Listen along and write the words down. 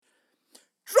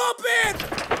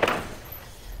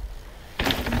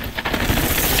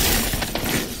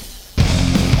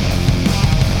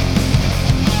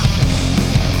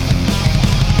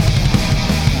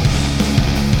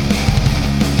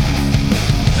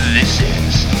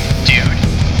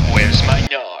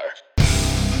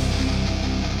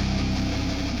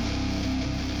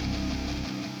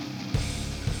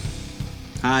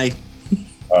Hi.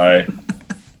 Hi.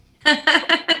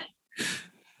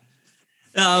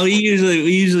 We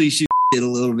usually shoot it a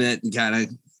little bit and kind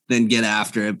of then get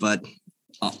after it, but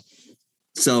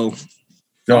so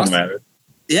don't matter.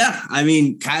 Yeah, I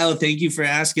mean, Kyle, thank you for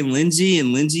asking Lindsay,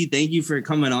 and Lindsay, thank you for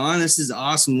coming on. This is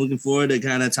awesome. Looking forward to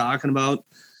kind of talking about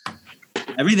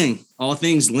everything, all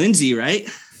things Lindsay, right?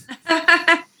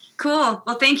 Cool.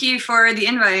 Well, thank you for the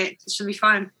invite. It should be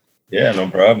fun. Yeah, no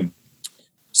problem.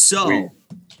 So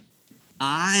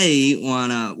I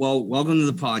welcome to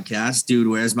the podcast, dude.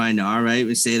 Where's my gnar? Right?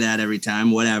 We say that every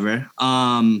time, whatever.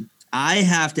 I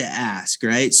have to ask,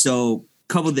 right? So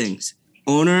couple things.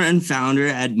 Owner and founder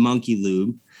at Monkey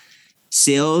Lube,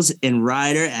 sales and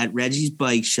rider at Reggie's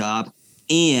Bike Shop,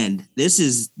 and this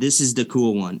is the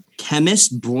cool one.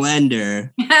 Chemist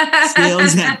blender,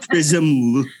 sales at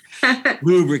Prism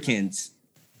Lubricants.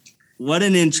 What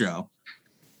an intro.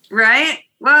 Right?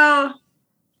 Well,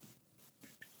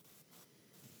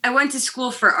 I went to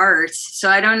school for art, so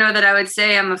I don't know that I would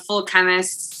say I'm a full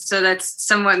chemist. So that's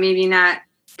somewhat maybe not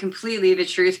completely the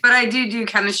truth, but I do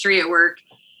chemistry at work.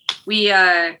 We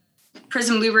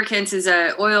Prism Lubricants is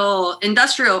a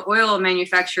industrial oil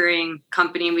manufacturing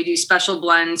company. We do special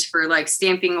blends for like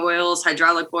stamping oils,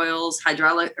 hydraulic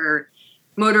or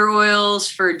motor oils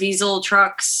for diesel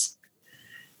trucks,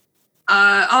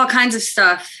 all kinds of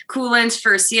stuff, coolants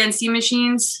for CNC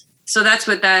machines. So that's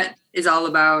what that is all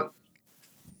about.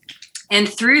 And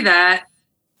through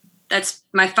that's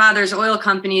my father's oil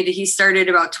company that he started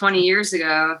about 20 years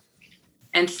ago.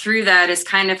 And through that is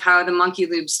kind of how the Monkey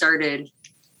Lube started.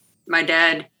 My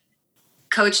dad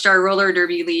coached our roller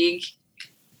derby league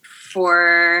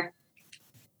for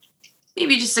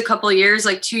maybe just a couple of years,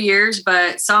 like 2 years,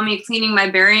 but saw me cleaning my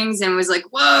bearings and was like,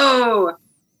 whoa,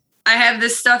 I have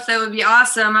this stuff that would be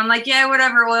awesome. I'm like, yeah,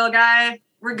 whatever, oil guy,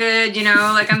 we're good.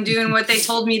 Like I'm doing what they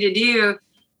told me to do.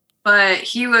 But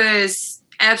he was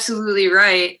absolutely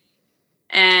right.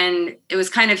 And it was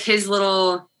kind of his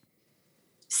little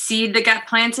seed that got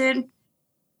planted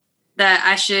that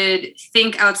I should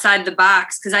think outside the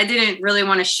box, because I didn't really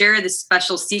want to share this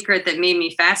special secret that made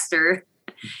me faster,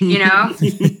 but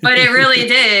it really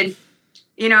did,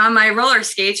 on my roller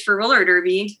skates for roller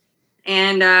derby.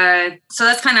 And so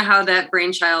that's kind of how that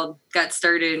brainchild got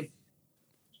started.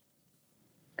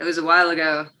 It was a while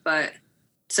ago, but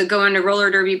so going to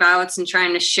roller derby bouts and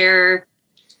trying to share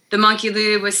the Monkey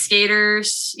Lube with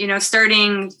skaters,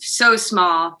 starting so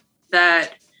small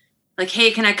that like,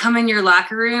 hey, can I come in your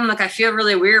locker room? Like, I feel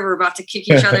really weird. We're about to kick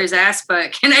each other's ass,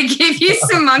 but can I give you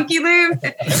some Monkey Lube?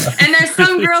 And there's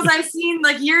some girls I've seen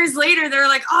like years later. They're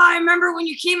like, oh, I remember when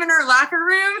you came in our locker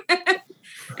room.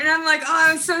 And I'm like, oh,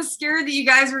 I was so scared that you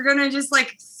guys were going to just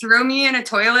like throw me in a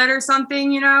toilet or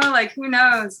something, like who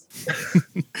knows?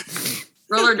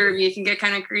 Roller derby, it can get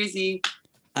kind of crazy.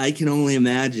 I can only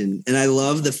imagine. And I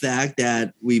love the fact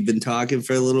that we've been talking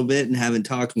for a little bit and haven't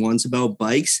talked once about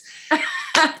bikes.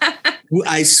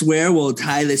 I swear we'll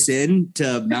tie this in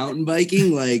to mountain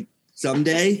biking like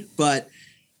someday. But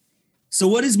so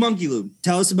what is Monkey Lube?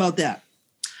 Tell us about that.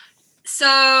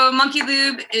 So Monkey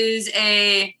Lube is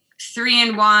a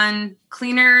 3-in-1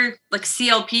 cleaner, like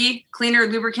CLP, cleaner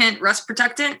lubricant rust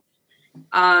protectant.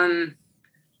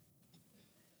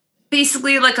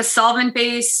 Basically like a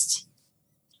solvent-based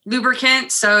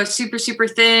lubricant. So super, super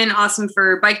thin, awesome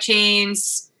for bike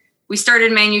chains. We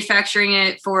started manufacturing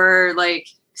it for like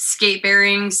skate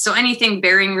bearings. So anything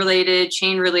bearing related,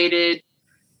 chain related,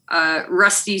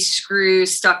 rusty screw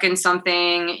stuck in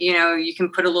something, you can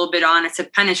put a little bit on. It's a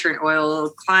penetrant oil. It'll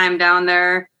climb down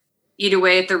there, eat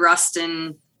away at the rust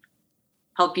and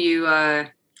help you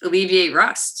alleviate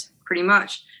rust pretty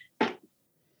much.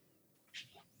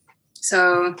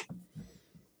 So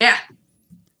yeah,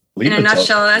 in a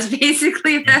nutshell, that's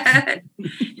basically that.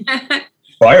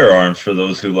 Firearms for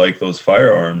those who like those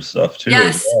firearms stuff too.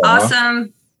 Yes,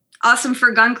 awesome. Awesome for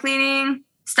gun cleaning,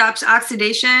 stops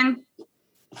oxidation.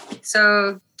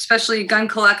 So especially gun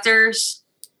collectors.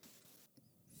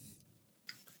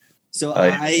 So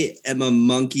I am a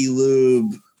Monkey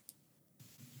Lube.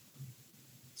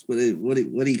 What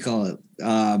do you call it?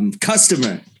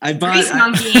 Customer. I bought grease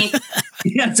monkey.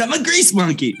 Yes, I'm a grease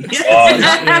monkey.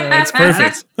 That's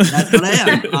perfect. That's what I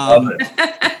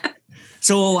am.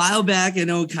 So a while back, I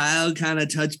know Kyle kind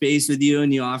of touched base with you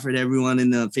and you offered everyone in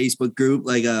the Facebook group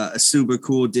like a super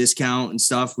cool discount and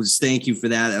stuff. Thank you for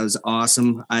that. That was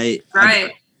awesome. With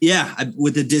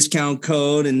the discount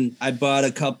code, and I bought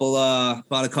a couple,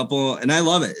 and I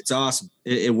love it. It's awesome.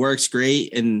 It works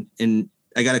great. And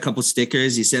I got a couple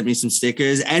stickers. He sent me some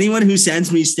stickers. Anyone who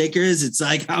sends me stickers, it's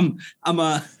like I'm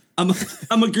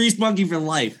a grease monkey for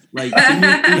life. Like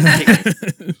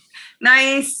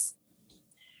Nice.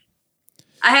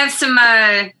 I have some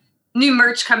new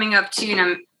merch coming up too,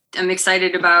 and I'm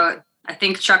excited about. I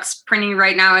think Chuck's printing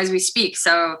right now as we speak,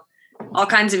 so all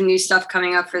kinds of new stuff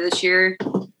coming up for this year.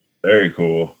 Very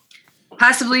cool.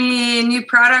 Possibly new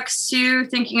products too.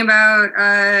 Thinking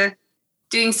about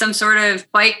doing some sort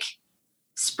of bike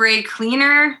spray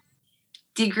cleaner,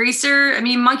 degreaser. I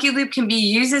mean, Monkey Lube can be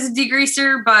used as a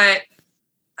degreaser, but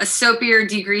a soapier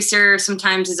degreaser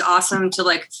sometimes is awesome to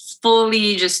like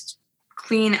fully just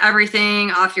clean everything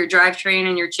off your drivetrain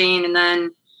and your chain, and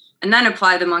then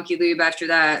apply the Monkey Lube after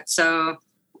that. So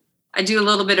I do a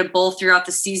little bit of both throughout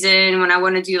the season. When I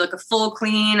want to do like a full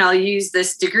clean, I'll use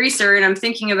this degreaser, and I'm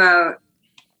thinking about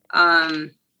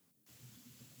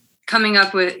coming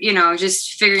up with,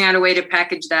 just figuring out a way to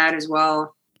package that as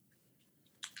well.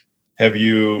 Have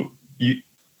you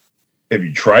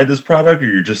tried this product, or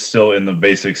you're just still in the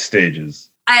basic stages?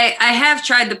 I have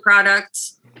tried the product.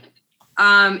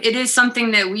 It is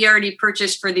something that we already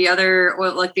purchased for the other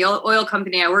oil, like the oil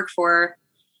company I work for,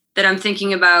 that I'm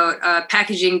thinking about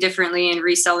packaging differently and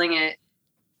reselling it.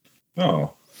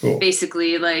 Oh, cool.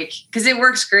 Basically, because it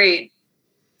works great.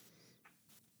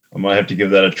 I might have to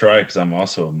give that a try because I'm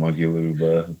also a Monkey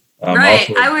Lube.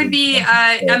 Right. I would be,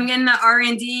 I'm in the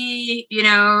R&D,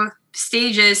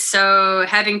 stages. So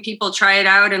having people try it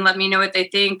out and let me know what they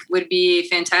think would be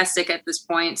fantastic at this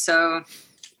point. So.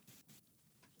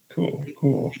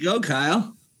 Cool. Go,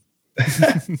 Kyle.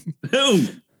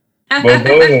 Boom.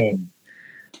 Boom.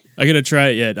 I gotta try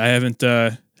it yet. I haven't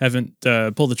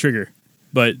pulled the trigger,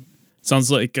 but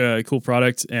sounds like a cool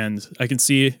product, and I can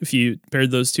see if you paired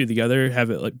those two together,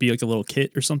 have it be like a little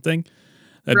kit or something.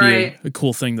 That'd be a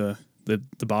cool thing to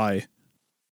buy.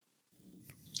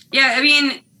 Yeah, I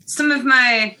mean, some of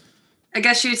my, I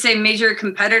guess you would say, major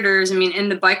competitors, I mean, in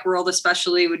the bike world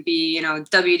especially, would be,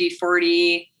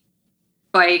 WD-40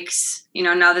 bikes,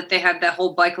 now that they have that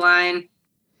whole bike line,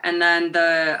 and then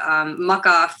the Muck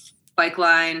Off bike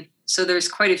line. So there's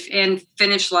quite and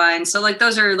Finish Line. So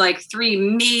those are three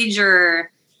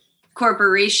major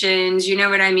corporations, you know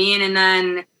what I mean? And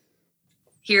then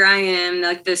here I am,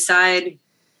 the side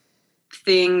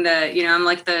thing that, I'm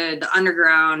the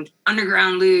underground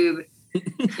lube,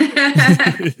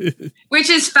 which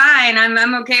is fine.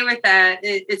 I'm okay with that.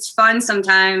 It's fun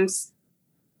sometimes.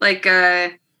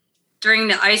 During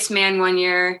the Iceman one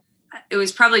year, it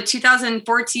was probably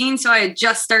 2014. So I had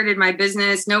just started my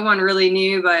business. No one really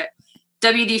knew, but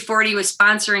WD-40 was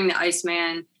sponsoring the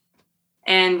Iceman,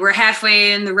 and we're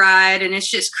halfway in the ride and it's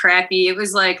just crappy. It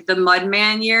was like the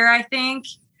Mudman year, I think,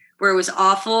 where it was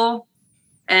awful.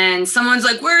 And someone's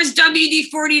like, "Where's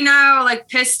WD-40 now?"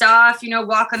 Pissed off,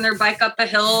 walking their bike up a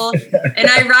hill. And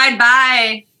I ride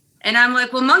by and I'm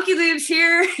like, "Well, Monkey Lube's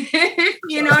here."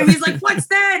 And he's like, "What's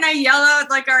that?" And I yell out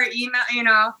our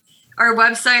email, our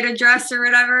website address or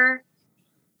whatever.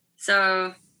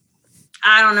 So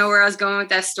I don't know where I was going with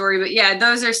that story, but yeah,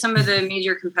 those are some of the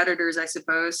major competitors, I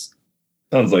suppose.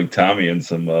 Sounds like Tommy and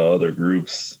some other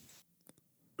groups.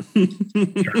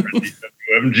 WMG.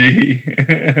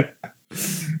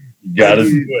 Gotta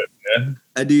do it, man.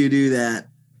 I do that.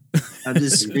 I'll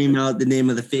just scream out the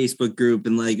name of the Facebook group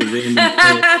and a random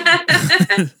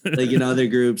in other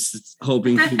groups,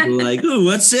 hoping people are "Ooh,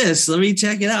 what's this? Let me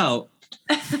check it out."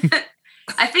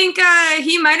 I think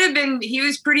he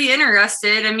was pretty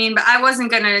interested. I mean, but I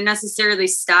wasn't going to necessarily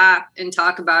stop and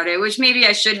talk about it, which maybe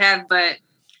I should have, but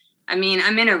I mean,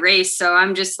 I'm in a race, so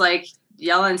I'm just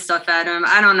yelling stuff at him.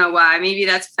 I don't know why. Maybe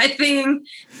that's my thing.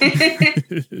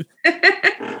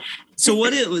 So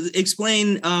what it was,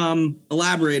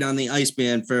 elaborate on the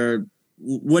Iceman for,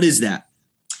 what is that?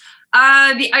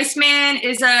 The Iceman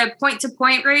is a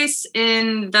point-to-point race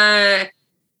in the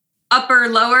upper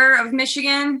lower of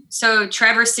Michigan. So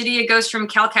Traverse City, it goes from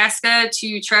Kalkaska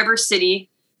to Traverse City.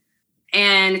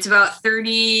 And it's about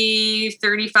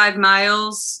 35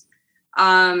 miles.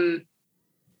 Some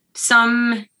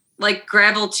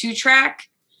gravel 2-track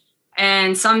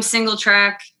and some single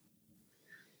track.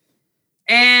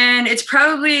 And it's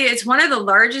one of the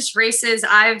largest races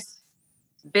I've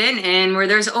been in, where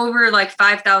there's over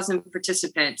 5,000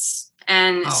 participants.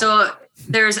 And so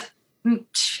there's,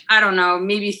 I don't know,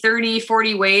 maybe 30,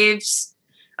 40 waves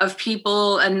of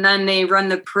people. And then they run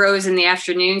the pros in the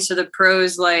afternoon. So the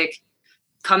pros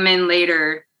come in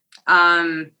later.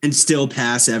 And still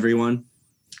pass everyone.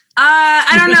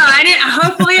 I don't know.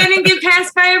 Hopefully I didn't get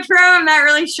passed by a pro. I'm not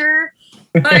really sure.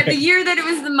 But the year that it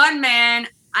was the Mudman,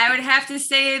 I would have to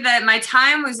say that my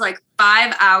time was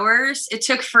 5 hours. It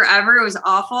took forever. It was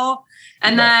awful.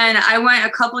 And then I went a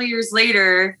couple of years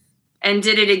later and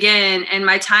did it again. And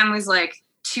my time was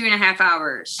 2.5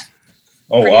 hours.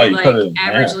 Oh, pretty, wow. You put it in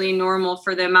there. averagely normal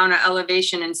for the amount of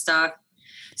elevation and stuff.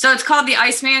 So it's called the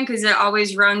Iceman because it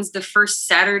always runs the first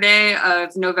Saturday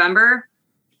of November.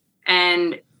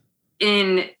 And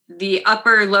in the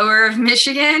upper lower of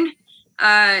Michigan,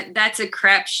 that's a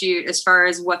crapshoot as far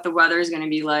as what the weather is going to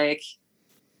be like.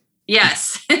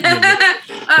 Yes. Oh,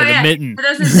 yeah. Mitten. For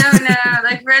those that don't know,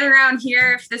 like right around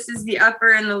here, if this is the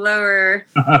upper and the lower.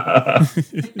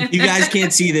 You guys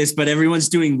can't see this, but everyone's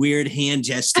doing weird hand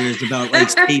gestures about like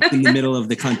states in the middle of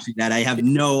the country that I have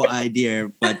no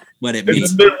idea what it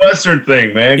means. It's a Midwestern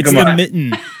thing, man. It's Come the on.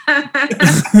 mitten.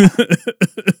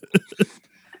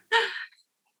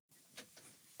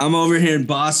 I'm over here in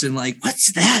Boston, like,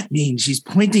 what's that mean? She's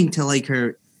pointing to like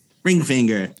her ring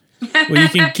finger. Well, you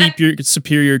can keep your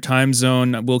superior time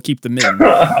zone. We'll keep the mitten.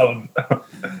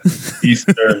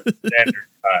 Eastern Standard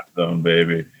Time Zone,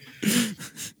 baby.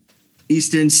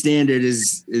 Eastern Standard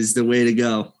is the way to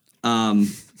go.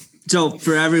 So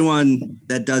for everyone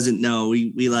that doesn't know,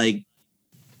 we like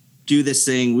do this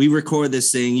thing. We record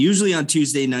this thing usually on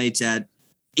Tuesday nights at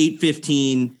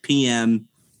 8:15 p.m.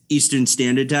 Eastern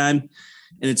Standard Time.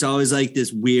 And it's always like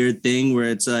this weird thing where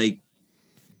it's like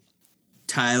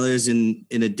Tyler's in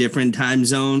a different time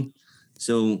zone.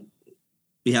 So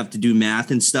we have to do math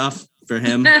and stuff for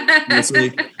him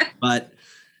mostly. But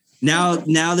now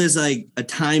there's like a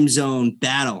time zone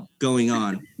battle going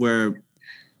on where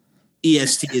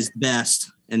EST is best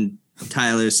and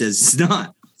Tyler says it's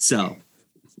not. So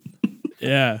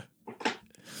Yeah.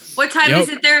 What time is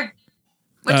it there?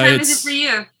 What time is it for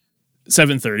you?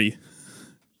 7:30.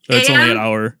 So it's only an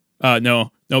hour.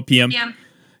 No PM. PM.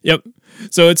 Yep.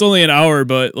 So it's only an hour,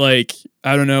 but like,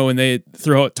 I don't know, when they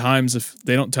throw out times, if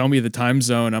they don't tell me the time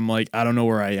zone, I'm like, I don't know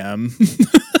where I am.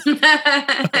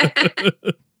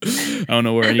 I don't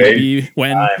know where I need to be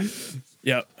when.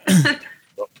 Yep.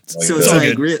 So it's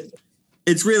like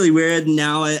it's really weird.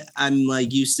 Now I'm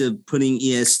like used to putting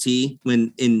EST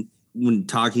when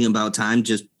talking about time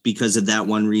just because of that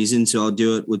one reason. So I'll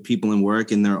do it with people in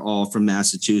work and they're all from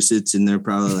Massachusetts and they're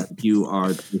probably like, you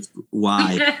are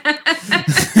why.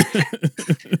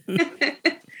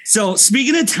 So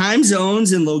speaking of time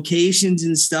zones and locations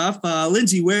and stuff,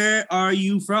 Lindsay, where are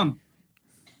you from?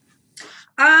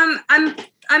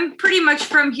 I'm pretty much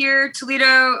from here,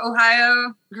 Toledo,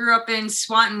 Ohio. Grew up in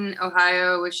Swanton,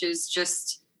 Ohio, which is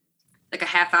just like a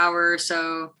half hour or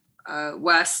so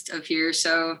west of here.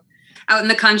 So out in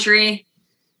the country.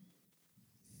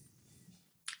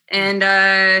 And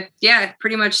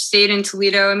pretty much stayed in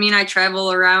Toledo. I mean, I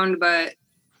travel around, but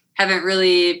haven't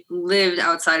really lived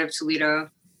outside of Toledo.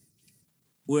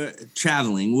 We're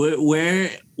traveling.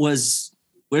 Where's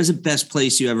the best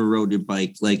place you ever rode your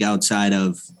bike, like outside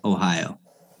of Ohio?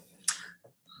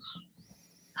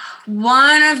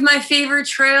 One of my favorite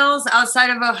trails outside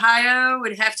of Ohio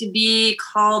would have to be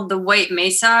called the White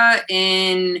Mesa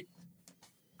in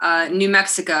New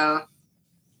Mexico.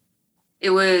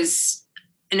 It was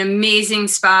an amazing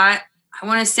spot. I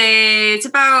want to say it's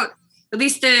about, at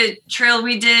least the trail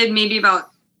we did, maybe about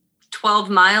 12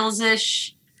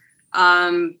 miles-ish.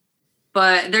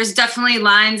 But there's definitely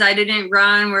lines I didn't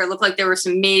run where it looked like there were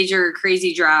some major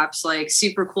crazy drops, like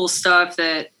super cool stuff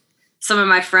that some of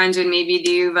my friends would maybe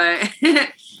do, but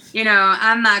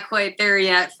I'm not quite there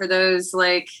yet for those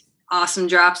like awesome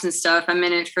drops and stuff. I'm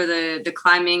in it for the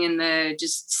climbing and the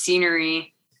just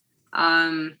scenery.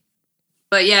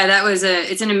 But yeah,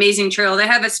 it's an amazing trail. They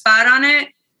have a spot on it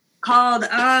called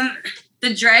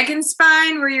the Dragon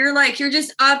Spine, where you're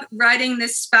just up riding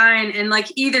this spine and like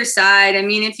either side. I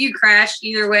mean, if you crashed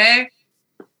either way,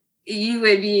 you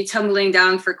would be tumbling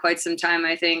down for quite some time,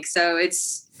 I think. So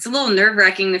it's a little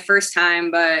nerve-wracking the first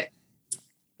time, but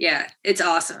yeah, it's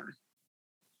awesome.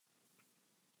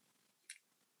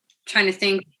 Trying to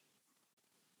think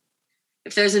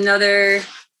if there's another.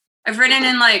 I've ridden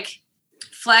in like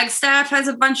Flagstaff has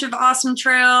a bunch of awesome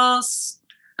trails.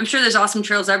 I'm sure there's awesome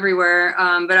trails everywhere,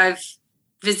 but I've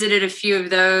visited a few of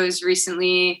those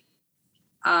recently.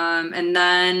 And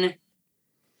then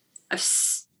I've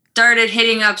started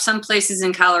hitting up some places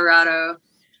in Colorado.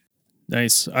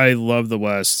 Nice. I love the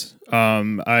West.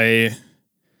 I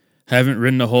haven't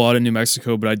ridden a whole lot in New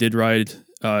Mexico, but I did ride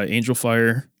Angel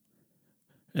Fire,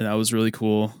 and that was really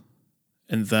cool.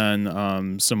 And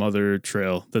then some other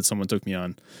trail that someone took me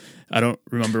on. I don't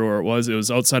remember where it was. It was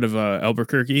outside of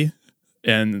Albuquerque,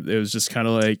 and it was just kind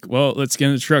of like, well, let's get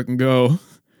in the truck and go.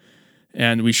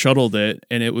 And we shuttled it,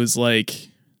 and it was like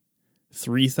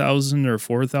 3,000 or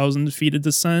 4,000 feet of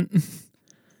descent.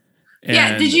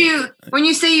 Yeah. When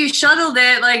you say you shuttled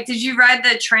it, like, did you ride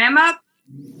the tram up?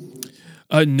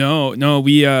 No,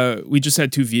 we just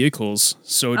had two vehicles.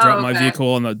 So I dropped my vehicle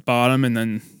on the bottom and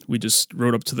then we just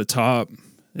rode up to the top.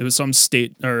 It was some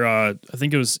state, or I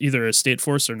think it was either a state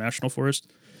forest or national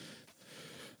forest.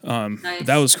 Nice. But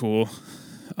that was cool.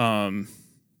 But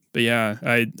yeah,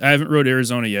 I haven't rode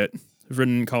Arizona yet. I've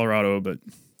ridden in Colorado, but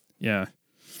yeah.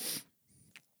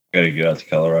 Gotta get out to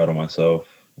Colorado myself.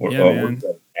 Man.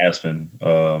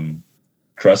 Aspen.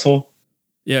 Trestle?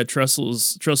 Yeah,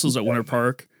 Trestle's at Winter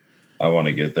Park. I want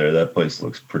to get there. That place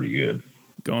looks pretty good.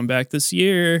 Going back this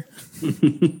year.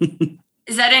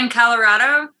 Is that in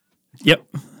Colorado? Yep.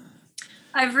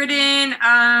 I've ridden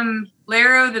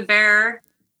Laro the Bear,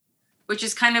 which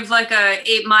is kind of like a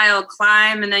 8-mile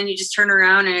climb, and then you just turn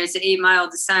around and it's an 8-mile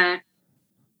descent.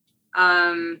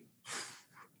 And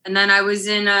then I was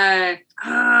in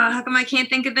how come I can't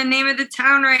think of the name of the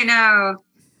town right now?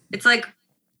 It's like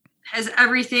has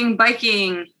everything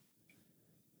biking.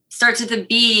 Starts with a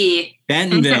B.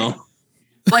 Bentonville.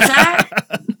 What's that?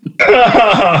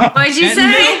 What'd you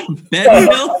say?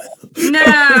 Bentonville?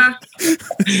 No.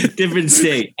 Different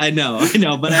state. I know,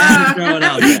 but I had to throw it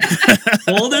out there.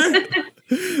 Boulder?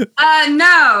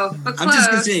 No, but close. I'm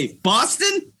just gonna say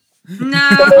Boston. No,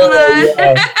 hold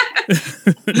on.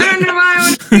 I don't know why I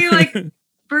want to say like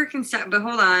Birkenstock, but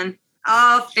hold on.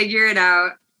 I'll figure it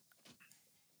out.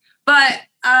 But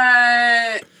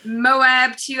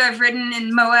Moab too. I've ridden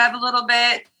in Moab a little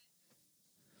bit.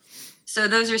 So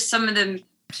those are some of the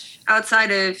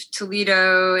outside of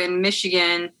Toledo and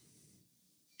Michigan.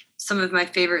 Some of my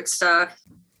favorite stuff.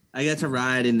 I got to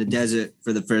ride in the desert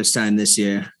for the first time this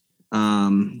year.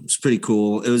 It was pretty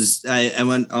cool. It was I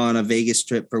went on a Vegas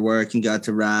trip for work and got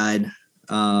to ride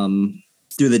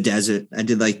through the desert. I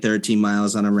did like 13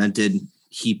 miles on a rented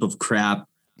heap of crap,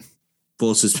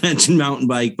 full suspension mountain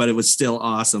bike, but it was still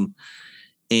awesome.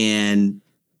 And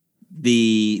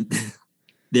the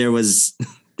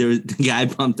guy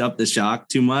pumped up the shock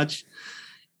too much.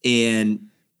 And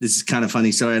this is kind of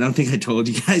funny. Sorry, I don't think I told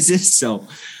you guys this. So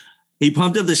he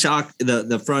pumped up the shock,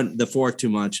 the fork too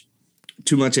much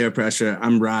air pressure.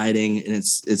 I'm riding and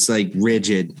it's like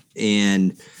rigid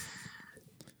and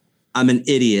I'm an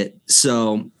idiot.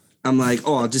 So I'm like,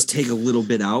 I'll just take a little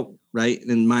bit out. Right.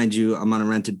 And mind you, I'm on a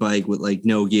rented bike with like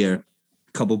no gear,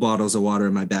 a couple bottles of water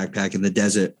in my backpack in the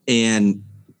desert. And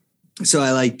so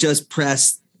I like just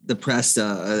pressed the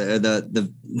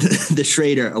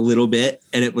Schrader a little bit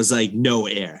and it was like no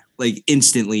air, like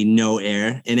instantly no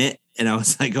air in it. And I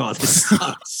was like, this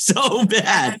sucks so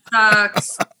bad. That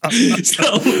sucks.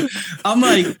 So I'm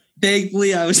like,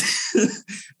 thankfully I was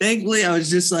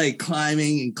just like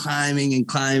climbing.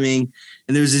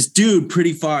 And there was this dude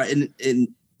pretty far and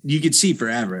you could see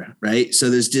forever. Right. So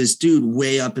there's this dude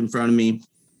way up in front of me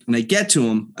and I get to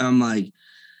him. And I'm like,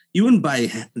 you wouldn't by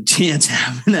chance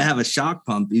happen to have a shock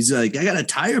pump? He's like, I got a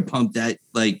tire pump that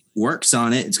like works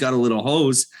on it. It's got a little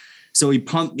hose. So he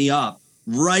pumped me up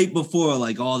right before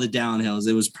like all the downhills.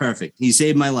 It was perfect. He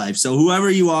saved my life. So whoever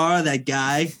you are, that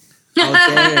guy out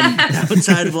there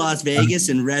outside of Las Vegas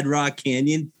and Red Rock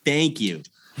Canyon, thank you.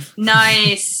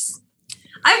 Nice.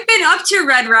 I've been up to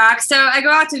Red Rock. So I go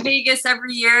out to Vegas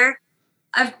every year.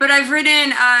 I've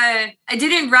ridden, I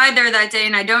didn't ride there that day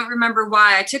and I don't remember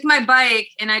why. I took my bike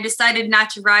and I decided not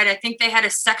to ride. I think they had a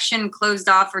section closed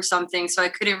off or something. So I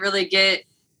couldn't really get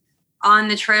on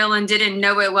the trail and didn't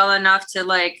know it well enough to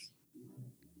like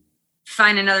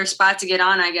find another spot to get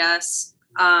on, I guess.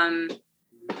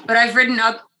 But I've ridden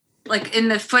up like in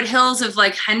the foothills of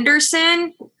like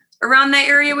Henderson around that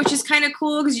area, which is kind of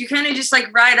cool because you kind of just like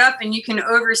ride up and you can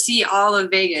oversee all of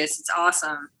Vegas. It's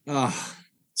awesome. Oh.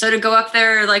 So to go up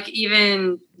there, like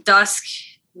even dusk,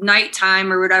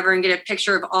 nighttime or whatever, and get a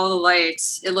picture of all the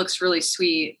lights, it looks really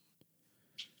sweet.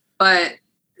 But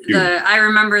I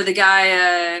remember the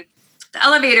guy, the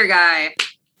elevator guy,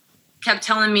 kept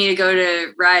telling me to go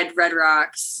to ride Red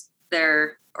Rocks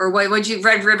there, or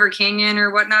Red River Canyon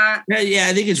or whatnot. Yeah,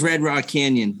 I think it's Red Rock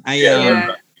Canyon.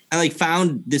 I like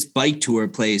found this bike tour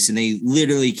place, and they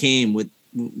literally came with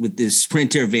this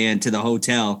Sprinter van to the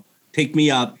hotel, picked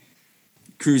me up.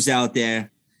 Cruised out there.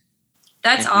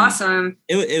 That's awesome.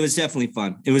 It was definitely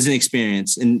fun. It was an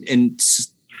experience, and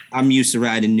I'm used to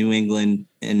riding New England,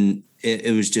 and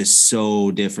it was just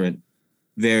so different.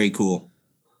 Very cool.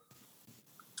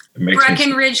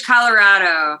 Breckenridge,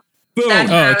 Colorado. Boom.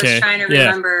 That's what I was trying to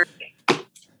remember.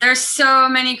 There's so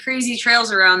many crazy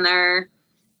trails around there,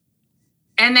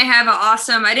 and they have an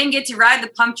awesome. I didn't get to ride the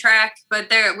pump track,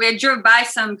 but we had drove by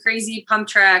some crazy pump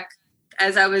track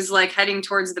as I was like heading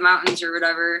towards the mountains or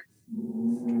whatever.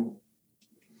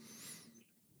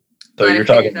 So you're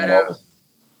talking about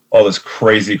all this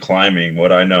crazy climbing.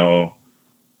 What I know,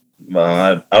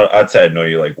 I'd say I know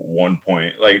you like 1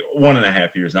 point, like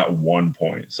 1.5 years, not 1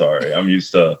 point. Sorry. I'm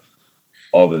used to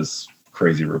all this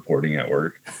crazy reporting at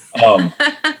work.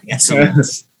 Yes.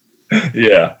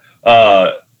 Yeah.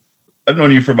 I've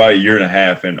known you for about a year and a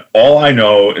half, and all I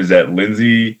know is that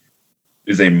Lindsay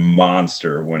is a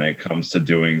monster when it comes to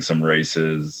doing some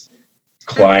races,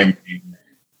 climbing,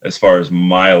 as far as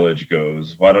mileage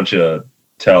goes. Why don't you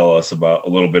tell us about a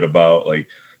little bit about like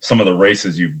some of the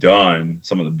races you've done,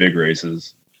 some of the big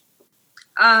races?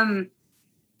 A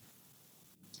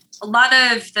lot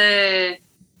of the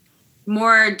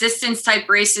more distance type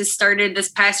races started this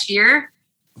past year.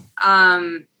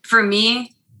 For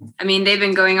me, I mean, they've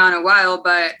been going on a while,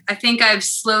 but I think I've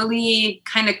slowly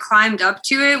kind of climbed up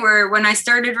to it, where when I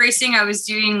started racing, I was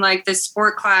doing like the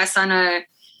sport class on a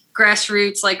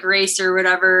grassroots like race or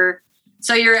whatever.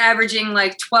 So you're averaging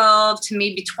like 12 to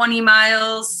maybe 20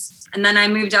 miles. And then I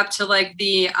moved up to like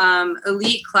the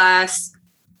elite class,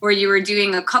 where you were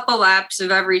doing a couple laps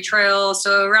of every trail.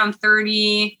 So around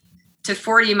 30 to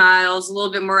 40 miles, a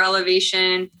little bit more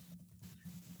elevation.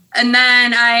 And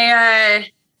then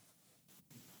I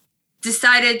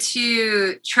decided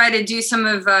to try to do some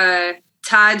of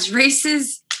Todd's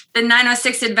races, the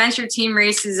 906 Adventure Team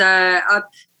races up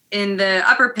in the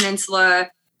Upper Peninsula.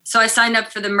 So I signed up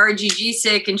for the Margie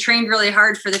GSIC and trained really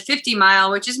hard for the 50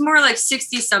 mile, which is more like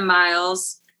 60 some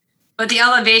miles. But the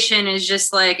elevation is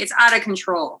just like, it's out of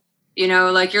control. You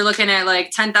know, like you're looking at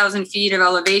like 10,000 feet of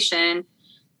elevation.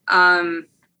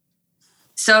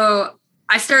 So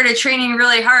I started training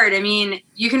really hard. I mean,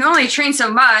 you can only train so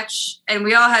much, and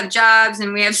we all have jobs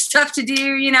and we have stuff to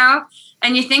do, you know,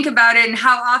 and you think about it and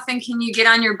how often can you get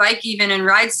on your bike even and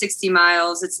ride 60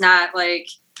 miles? It's not like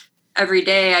every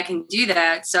day I can do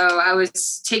that. So I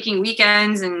was taking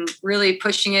weekends and really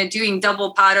pushing it, doing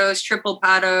double pados, triple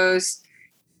pados,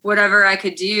 whatever I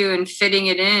could do and fitting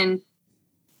it in.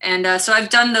 And so I've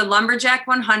done the Lumberjack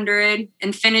 100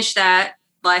 and finished that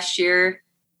last year.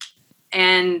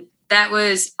 And that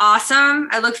was awesome.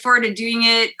 I look forward to doing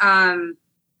it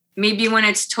maybe when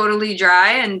it's totally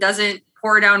dry and doesn't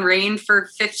pour down rain for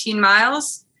 15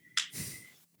 miles.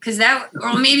 Because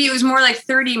or maybe it was more like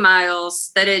 30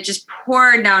 miles that it just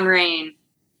poured down rain.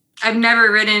 I've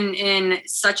never ridden in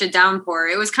such a downpour.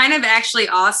 It was kind of actually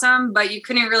awesome, but you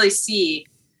couldn't really see,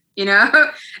 you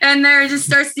know? And there just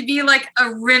starts to be like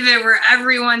a rivet where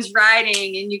everyone's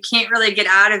riding and you can't really get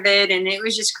out of it. And it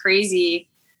was just crazy.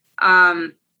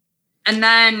 And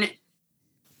then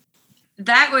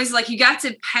that was like, you got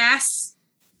to pass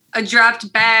a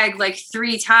dropped bag like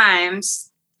 3 times,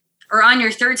 or on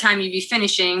your 3rd time you'd be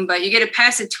finishing, but you get to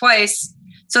pass it twice.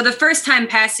 So the first time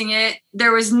passing it,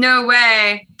 there was no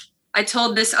way. I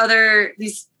told these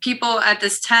people at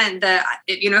this tent that,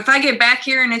 you know, if I get back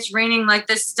here and it's raining like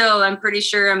this still, I'm pretty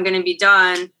sure I'm going to be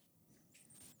done.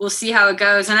 We'll see how it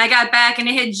goes. And I got back and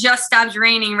it had just stopped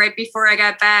raining right before I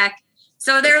got back.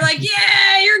 So they're like,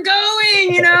 yeah, you're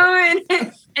going, you know,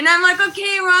 and I'm like,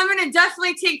 okay, well, I'm going to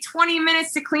definitely take 20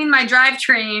 minutes to clean my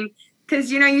drivetrain,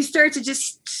 because, you know, you start to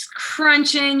just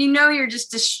crunch in, you know, you're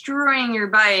just destroying your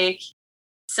bike.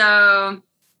 So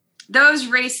those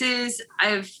races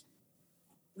I've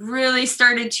really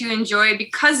started to enjoy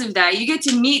because of that. You get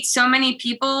to meet so many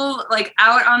people like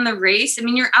out on the race. I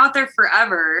mean, you're out there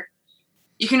forever.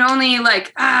 You can only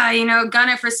like, you know, gun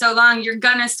it for so long. You're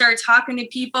going to start talking to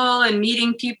people and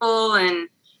meeting people, and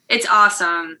it's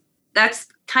awesome. That's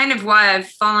kind of why I've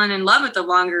fallen in love with the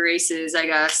longer races, I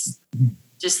guess.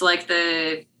 Just like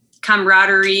the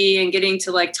camaraderie and getting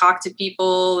to like talk to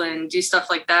people and do stuff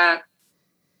like that.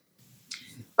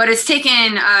 But it's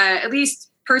taken, at least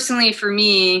personally for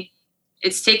me,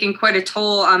 it's taken quite a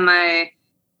toll on my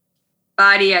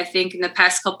body, I think, in the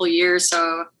past couple of years.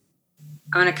 So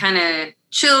I'm going to kind of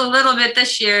chill a little bit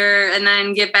this year and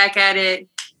then get back at it.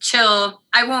 Chill.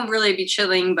 I won't really be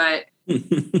chilling, but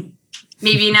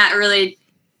maybe not really,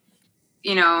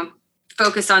 you know,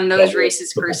 focus on those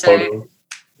races per se.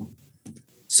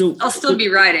 So I'll still be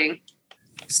riding.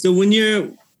 So when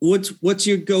what's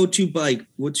your go-to bike?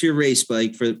 What's your race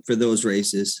bike for those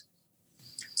races?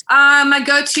 My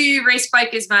go-to race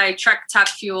bike is my Trek Top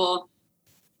Fuel.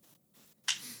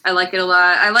 I like it a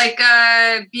lot. I like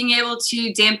being able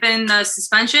to dampen the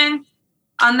suspension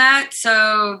on that.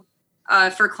 So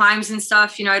for climbs and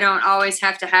stuff, you know, I don't always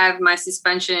have to have my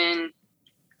suspension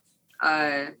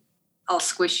all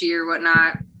squishy or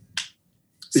whatnot.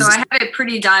 So I have it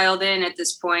pretty dialed in at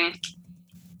this point.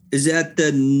 Is that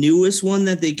the newest one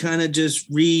that they kind of just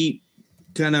redesigned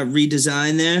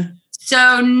there?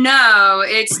 So no,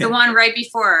 it's the one right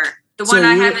before. The one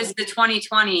I have is the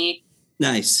 2020.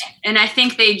 Nice. And I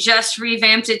think they just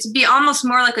revamped it to be almost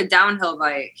more like a downhill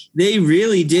bike. They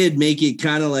really did make it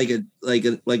kind of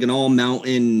like an all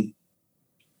mountain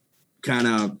kind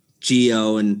of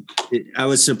Geo, and I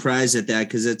was surprised at that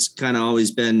because it's kind of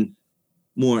always been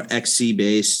more XC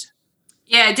based.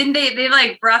 Yeah, didn't they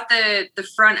like brought the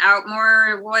front out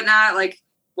more or whatnot, like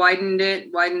widened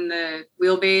the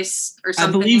wheelbase or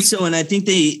something? I believe so, and I think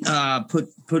they put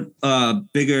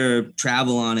bigger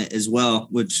travel on it as well,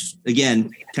 which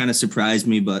again kind of surprised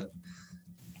me. But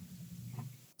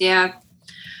yeah,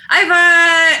 I've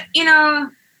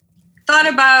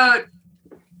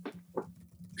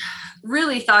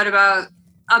really thought about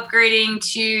upgrading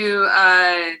to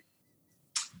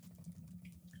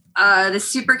the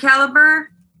Super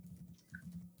Caliber.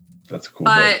 That's cool.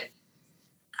 But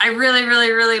I really,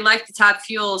 really, really like the Top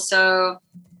Fuel, so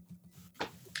I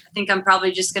think I'm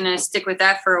probably just gonna stick with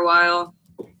that for a while.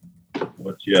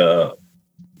 What you got?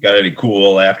 Any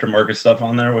cool aftermarket stuff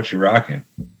on there? What you rocking?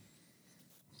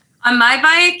 On my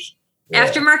bike, Yeah.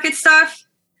 aftermarket stuff,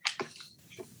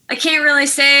 I can't really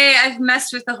say I've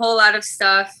messed with a whole lot of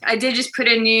stuff. I did just put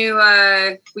a new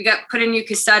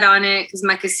cassette on it because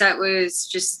my cassette was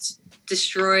just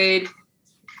destroyed.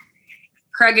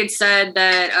 Craig had said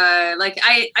that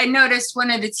I noticed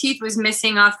one of the teeth was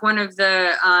missing off one of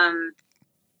the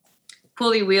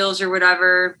pulley wheels or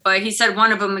whatever, but he said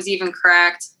one of them was even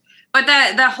cracked. But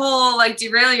that whole like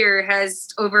derailleur has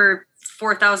over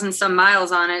 4,000 some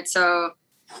miles on it, so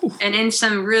and in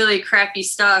some really crappy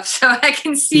stuff. So I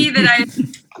can see that I,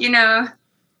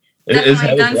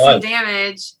 definitely done some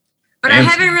damage. But I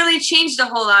haven't really changed a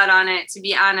whole lot on it, to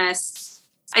be honest.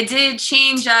 I did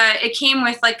change, it came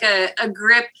with like a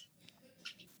grip,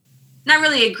 not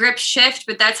really a grip shift,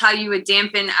 but that's how you would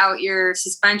dampen out your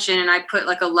suspension. And I put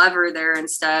like a lever there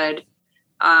instead,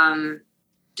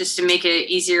 just to make it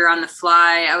easier on the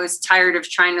fly. I was tired of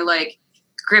trying to like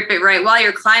grip it right while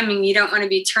you're climbing. You don't want to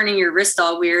be turning your wrist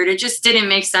all weird. It just didn't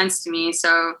make sense to me.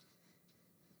 So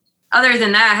other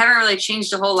than that, I haven't really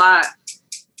changed a whole lot.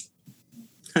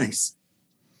 Nice.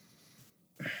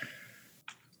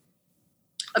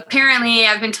 Apparently,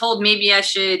 I've been told maybe I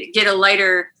should get a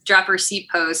lighter dropper seat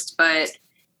post, but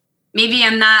maybe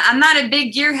I'm not a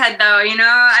big gearhead though.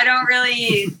 I don't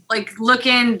really like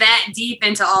looking that deep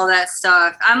into all that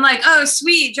stuff. I'm like, oh,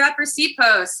 sweet, dropper seat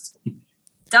post.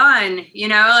 Done.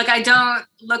 Like I don't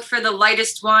look for the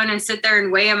lightest one and sit there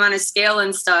and weigh them on a scale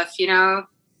and stuff,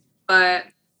 but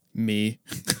Me.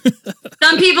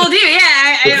 some people do.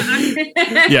 Yeah.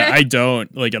 Yeah, I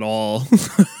don't like at all.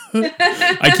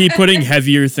 I keep putting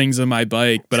heavier things on my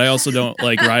bike, but I also don't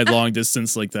like ride long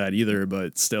distance like that either,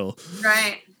 but still.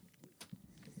 Right.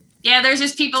 Yeah, there's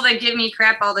just people that give me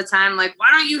crap all the time. Like,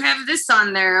 why don't you have this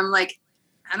on there? I'm like,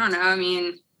 I don't know. I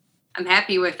mean, I'm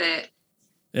happy with it.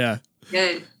 Yeah.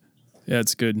 Good. Yeah,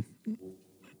 it's good.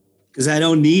 Because I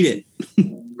don't need it.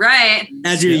 Right.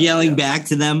 As you're yelling back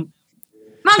to them.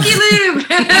 Monkey lube.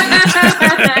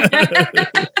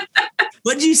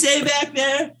 What'd you say back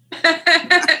there?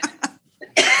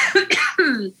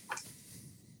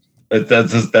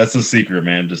 That's a secret,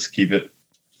 man. Just keep it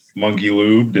monkey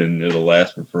lubed and it'll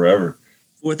last for forever.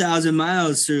 4,000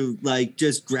 miles through like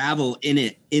just gravel in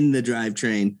the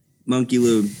drivetrain. Monkey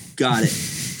lube. Got it.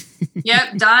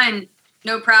 Yep, done.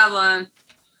 No problem.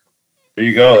 There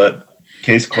you go. That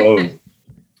case closed.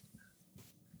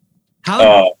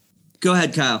 How? Go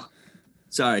ahead, Kyle.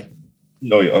 Sorry.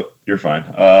 No, you're fine.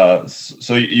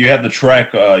 So you have the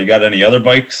Trek. You got any other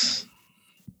bikes?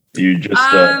 You just.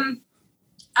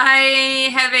 I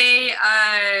have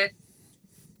a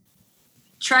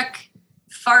Trek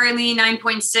Farley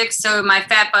 9.6. So my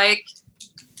fat bike.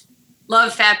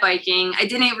 Love fat biking. I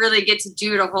didn't really get to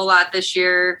do it a whole lot this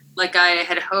year, like I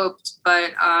had hoped,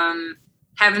 but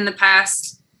have in the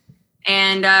past.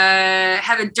 And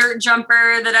have a dirt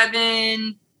jumper that I've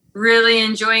been really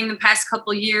enjoying the past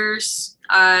couple years.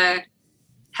 Had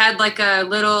like a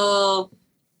littler,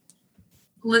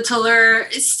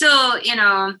 it's still,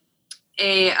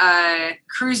 a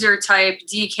cruiser type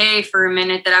DK for a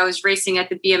minute that I was racing at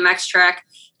the BMX track,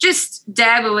 just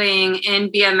dabbling in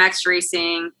BMX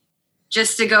racing,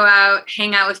 just to go out,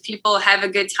 hang out with people, have a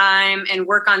good time, and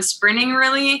work on sprinting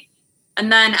really.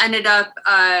 And then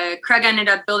Craig ended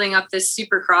up building up this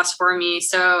Supercross for me.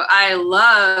 So I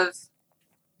love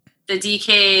the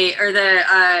DK or the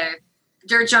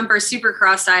dirt jumper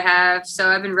Supercross I have. So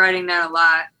I've been riding that a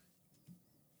lot.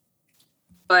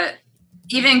 But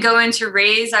even going to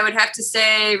Ray's, I would have to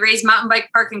say Ray's Mountain Bike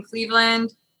Park in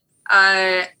Cleveland.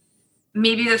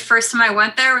 Maybe the first time I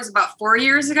went there was about 4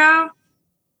 years ago.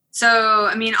 So,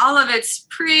 I mean, all of it's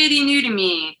pretty new to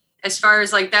me as far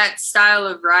as like that style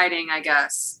of riding, I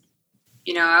guess.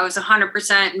 I was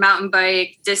 100% mountain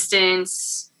bike,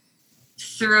 distance,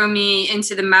 throw me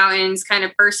into the mountains kind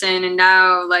of person. And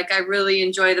now like I really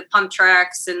enjoy the pump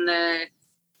tracks and the,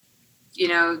 you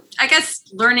know, I guess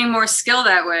learning more skill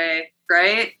that way,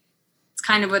 right? It's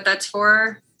kind of what that's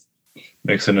for.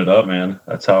 Mixing it up, man.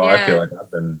 That's how I feel like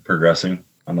I've been progressing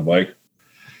on the bike.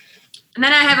 And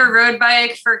then I have a road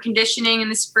bike for conditioning in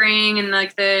the spring and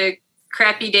like the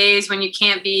crappy days when you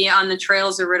can't be on the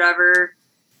trails or whatever.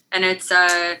 And it's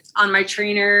on my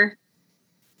trainer.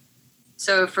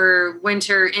 So for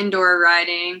winter indoor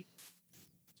riding.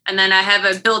 And then I have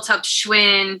a built up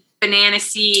Schwinn banana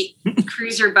seat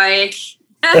cruiser bike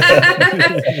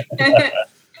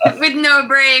with no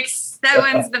brakes. That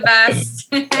one's the best.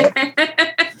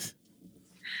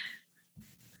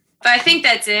 But I think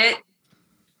that's it.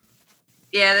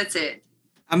 Yeah, that's it.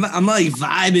 I'm like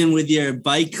vibing with your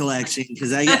bike collection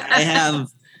because I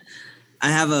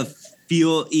have a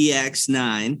Fuel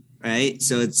EX9, right?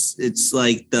 So it's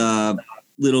like the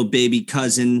little baby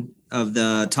cousin of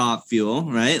the Top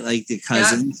Fuel, right? Like the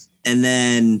cousins. Yeah. And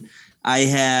then I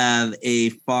have a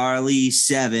Farley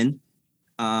 7,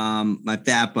 my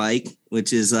fat bike,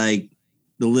 which is like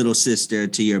the little sister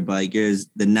to your bike. The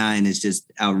 9 is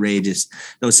just outrageous.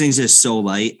 Those things are so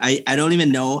light. I don't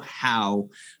even know how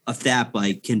a fat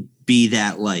bike can be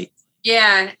that light.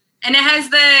 Yeah. And it has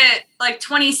the like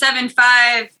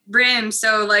 27.5 rim.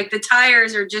 So like the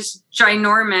tires are just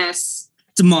ginormous.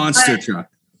 It's a monster truck.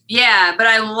 Yeah, but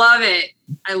I love it.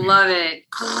 I love it.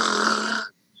 I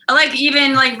like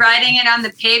even like riding it on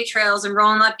the paved trails and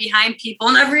rolling up behind people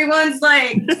and everyone's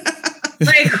like,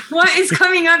 like what is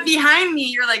coming up behind me?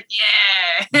 You're like,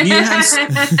 yeah.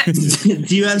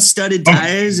 Do you have studded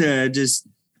tires or just?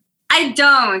 I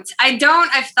don't.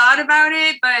 I've thought about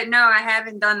it, but no, I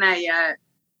haven't done that yet.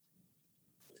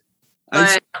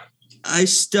 But I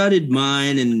studded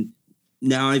mine and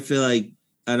now I feel like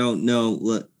I don't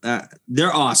know.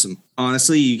 They're awesome.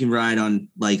 Honestly, you can ride on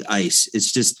like ice.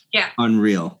 It's just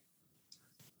unreal.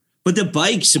 But the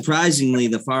bike, surprisingly,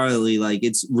 the Farley, like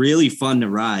it's really fun to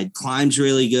ride. Climbs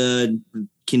really good.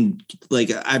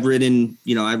 I've ridden,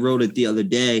 I rode it the other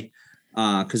day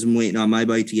because I'm waiting on my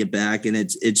bike to get back, and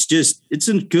it's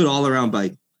a good all around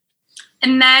bike.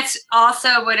 And that's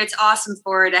also what it's awesome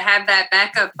for, to have that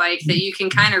backup bike that you can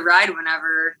kind of ride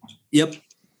whenever. Yep.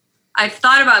 I've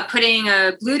thought about putting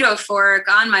a Bluto fork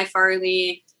on my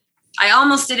Farley. I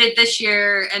almost did it this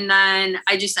year, and then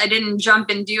I didn't jump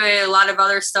and do it. A lot of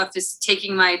other stuff is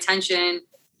taking my attention,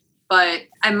 but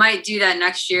I might do that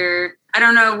next year. I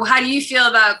don't know. How do you feel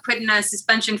about putting a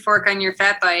suspension fork on your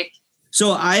fat bike?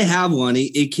 So I have one.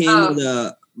 It came with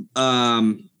a,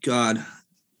 God,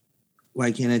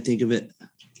 why can't I think of it?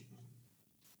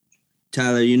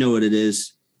 Tyler, you know what it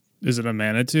is. Is it a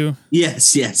Manitou?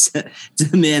 Yes. It's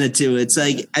a Manitou. It's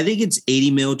like, I think it's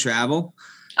 80 mil travel.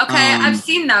 Okay, I've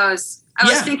seen those. I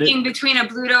was thinking between a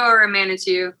Bluto or a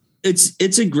Manitou.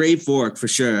 It's a great fork for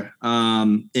sure.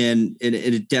 And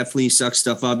it definitely sucks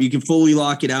stuff up. You can fully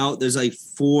lock it out. There's like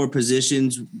 4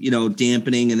 positions,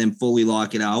 dampening and then fully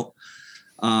lock it out.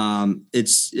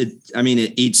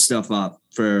 It eats stuff up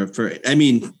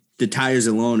the tires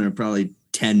alone are probably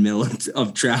 10 mil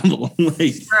of travel.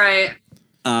 Right.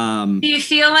 Do you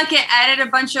feel like it added a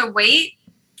bunch of weight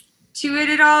to it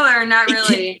at all, or not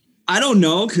really? I don't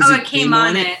know, because it came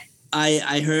on it.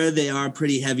 I heard they are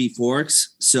pretty heavy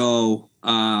forks. So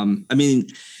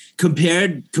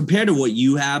compared to what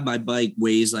you have, my bike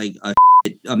weighs like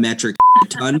a metric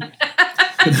ton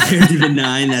compared to the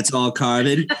 9 that's all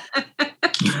carbon.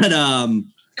 But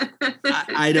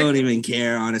I don't even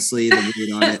care, honestly, the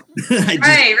weight on it.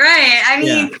 Right. I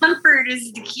mean, comfort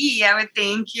is the key, I would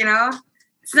think,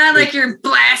 It's not like you're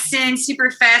blasting super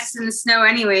fast in the snow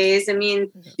anyways. I mean,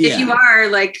 if you are,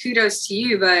 like, kudos to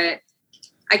you, but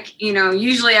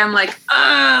usually I'm like,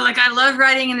 I love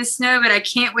riding in the snow, but I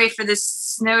can't wait for this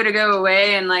snow to go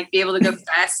away and like be able to go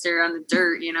faster on the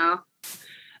dirt,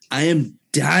 I am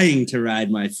dying to ride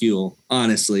my Fuel,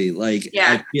 honestly.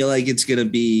 I feel like it's going to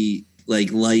be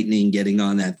like lightning getting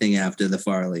on that thing after the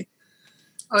Farley.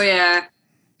 Oh, yeah.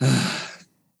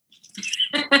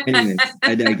 Anyway,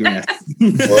 I digress.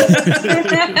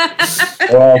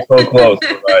 We're all so close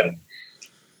to riding.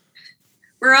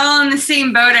 We're all in the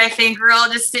same boat, I think. We're all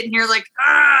just sitting here like,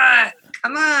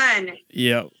 come on.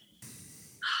 Yep.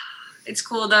 It's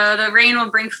cool, though. The rain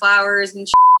will bring flowers and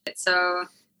shit, so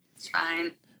it's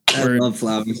fine. I love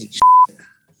flowers and shit.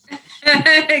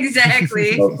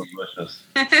 Exactly. So delicious.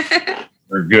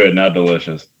 They're good, not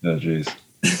delicious. Oh, geez.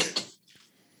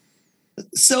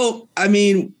 So,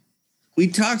 we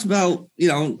talked about,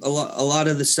 a lot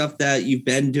of the stuff that you've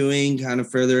been doing kind of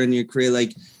further in your career,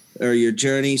 or your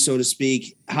journey, so to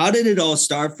speak. How did it all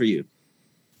start for you?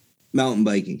 mountain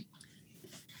biking?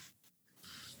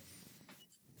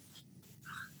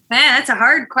 Man, that's a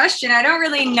hard question. I don't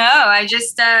really know. I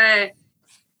just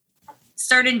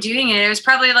started doing it. It was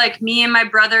probably like me and my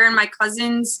brother and my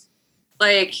cousins.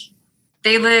 Like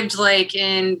they lived like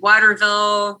in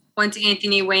Waterville, went to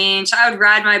Anthony Wayne. So I would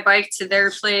ride my bike to their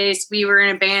place. We were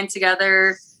in a band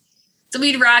together. So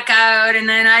we'd rock out and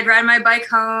then I'd ride my bike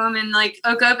home, and like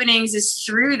Oak Openings is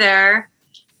through there.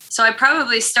 So I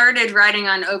probably started riding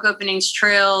on Oak Openings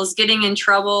trails, getting in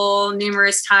trouble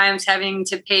numerous times, having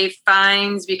to pay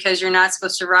fines because you're not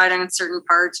supposed to ride on certain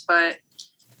parts. But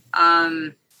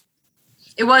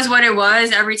it was what it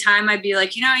was. Every time I'd be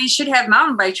like, you should have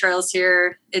mountain bike trails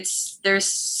here. There's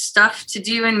stuff to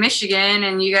do in Michigan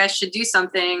and you guys should do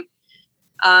something,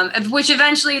 which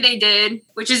eventually they did,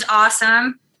 which is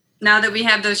awesome now that we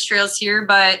have those trails here.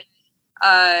 But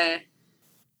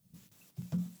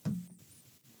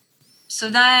so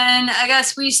then I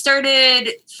guess we started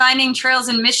finding trails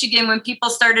in Michigan when people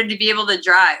started to be able to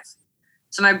drive.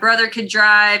 So my brother could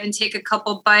drive and take a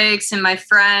couple bikes and my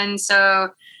friend. So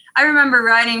I remember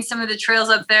riding some of the trails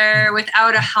up there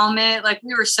without a helmet. Like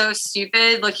we were so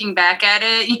stupid looking back at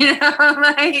it,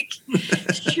 like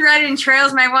riding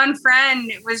trails. My one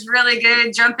friend was really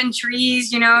good, jumping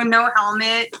trees, no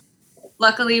helmet.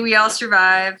 Luckily we all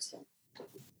survived.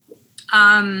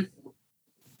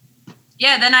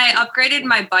 Yeah, then I upgraded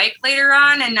my bike later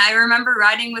on, and I remember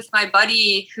riding with my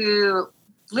buddy who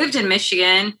lived in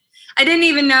Michigan. I didn't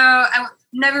even know, I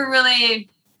never really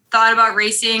thought about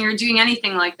racing or doing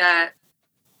anything like that.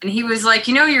 And he was like,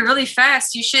 you're really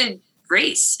fast. You should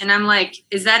race. And I'm like,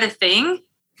 is that a thing?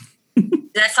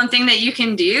 Is that something that you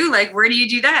can do? Like, where do you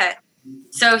do that?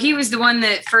 So he was the one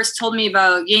that first told me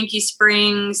about Yankee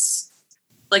Springs,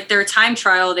 like their time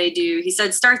trial they do. He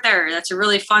said, start there. That's a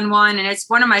really fun one. And it's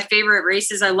one of my favorite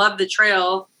races. I love the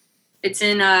trail. It's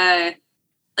in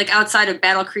like outside of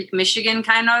Battle Creek, Michigan,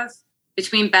 kind of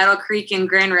between Battle Creek and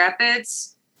Grand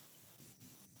Rapids.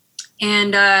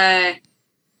 And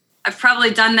I've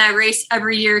probably done that race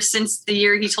every year since the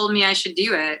year he told me I should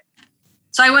do it.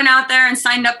 So I went out there and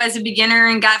signed up as a beginner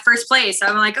and got first place.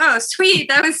 I'm like, oh, sweet.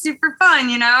 That was super fun,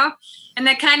 And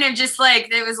that kind of just like,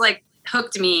 it was like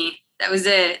hooked me. That was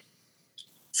it.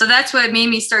 So that's what made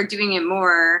me start doing it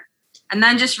more. And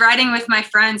then just riding with my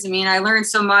friends. I mean, I learned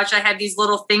so much. I had these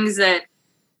little things that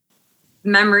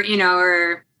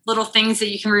or little things that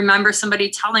you can remember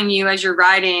somebody telling you as you're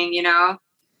riding,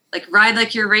 like ride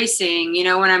like you're racing,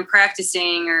 when I'm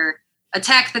practicing, or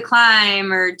attack the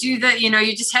climb, or do the,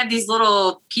 you just have these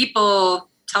little people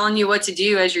telling you what to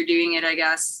do as you're doing it, I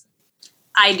guess.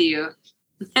 I do.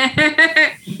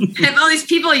 I have all these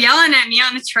people yelling at me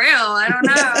on the trail. I don't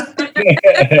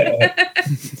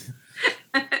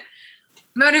know.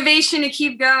 Motivation to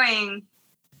keep going.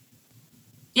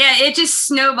 Yeah, it just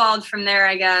snowballed from there,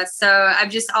 I guess. So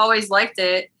I've just always liked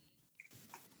it.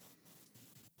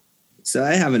 So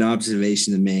I have an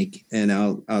observation to make, and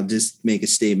I'll just make a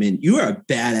statement. You are a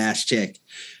badass chick.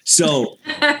 So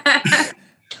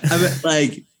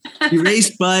like, you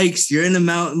race bikes, you're into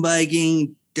mountain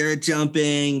biking, dirt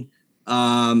jumping.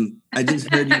 I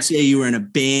just heard you say you were in a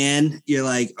band. You're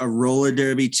like a roller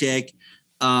derby chick.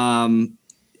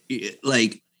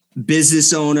 Like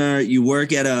business owner. You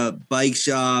work at a bike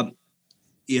shop.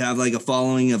 You have like a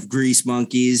following of grease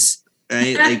monkeys,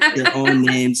 right? Like their own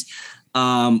names.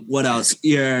 What else?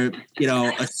 You're,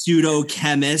 a pseudo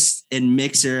chemist and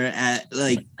mixer at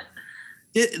like,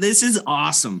 this is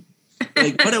awesome.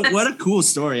 Like what a cool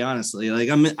story, honestly. Like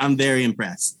I'm very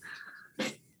impressed.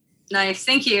 Nice.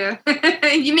 Thank you.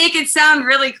 You make it sound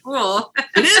really cool.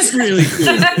 It is really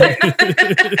cool.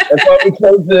 That's why we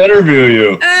chose to interview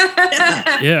you.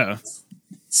 Yeah.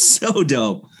 So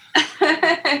dope. Well,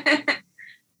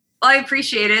 I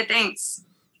appreciate it. Thanks.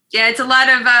 Yeah, it's a lot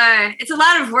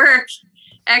of work,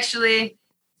 actually,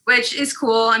 which is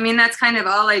cool. I mean, that's kind of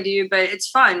all I do, but it's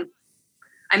fun.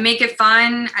 I make it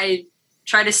fun. I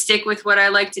try to stick with what I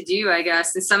like to do, I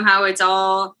guess. And somehow it's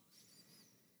all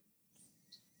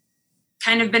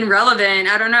kind of been relevant.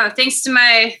 I don't know. Thanks to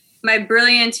my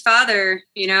brilliant father,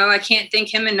 I can't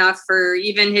thank him enough for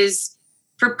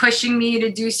for pushing me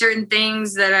to do certain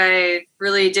things that I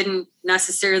really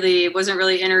wasn't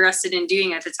really interested in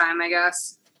doing at the time, I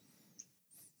guess.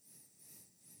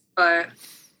 But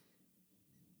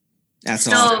that's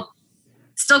awesome.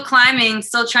 Still climbing,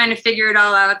 still trying to figure it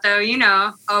all out, though,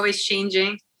 always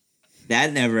changing.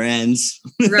 That never ends.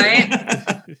 Right?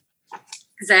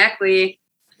 Exactly.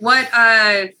 What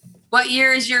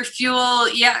year is your Fuel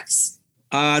EX?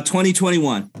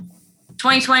 2021.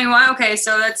 2021. Okay,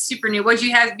 so that's super new. What did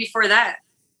you have before that?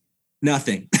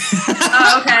 Nothing.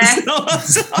 Oh, okay. So,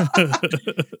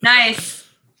 Nice.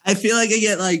 I feel like I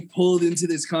get like pulled into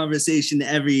this conversation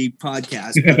every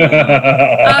podcast. But,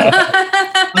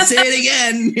 I'll say it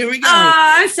again. Here we go. Oh,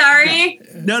 I'm sorry.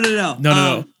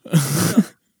 No.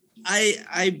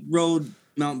 I rode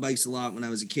mountain bikes a lot when I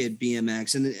was a kid,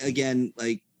 BMX. And again,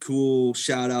 like cool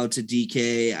shout out to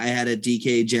DK. I had a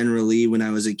DK General Lee when I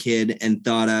was a kid and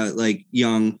thought I like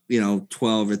young,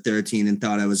 12 or 13 and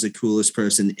thought I was the coolest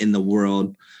person in the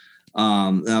world.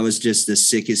 That was just the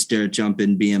sickest dirt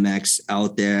jumping BMX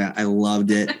out there. I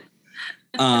loved it.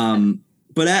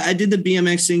 But I did the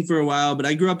BMX thing for a while, but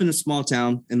I grew up in a small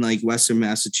town in like Western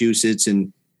Massachusetts,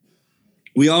 and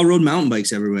we all rode mountain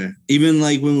bikes everywhere. Even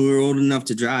like when we were old enough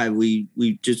to drive, we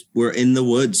just were in the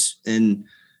woods, and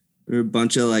we were a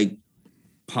bunch of like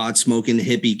pot smoking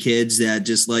hippie kids that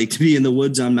just like to be in the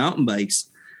woods on mountain bikes.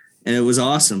 And it was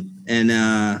awesome. And,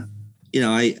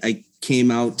 I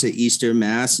came out to Eastern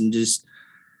Mass and just,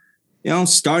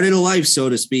 started a life, so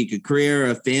to speak, a career,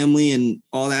 a family, and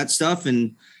all that stuff.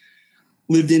 And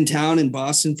lived in town in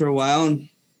Boston for a while, and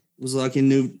was lucky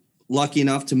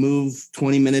enough to move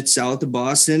 20 minutes south of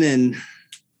Boston, and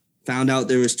found out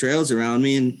there was trails around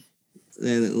me. And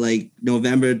then like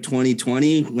November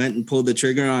 2020, went and pulled the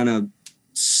trigger on a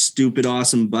stupid,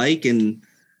 awesome bike. And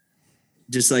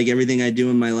just like everything I do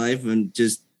in my life, and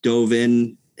just dove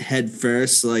in head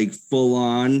first, like full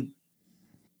on,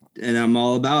 and I'm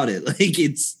all about it. Like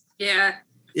it's the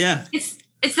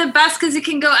best because it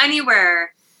can go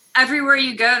anywhere. Everywhere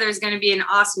you go, there's going to be an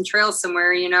awesome trail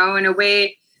somewhere, and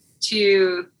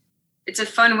it's a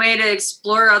fun way to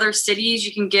explore other cities.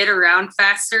 You can get around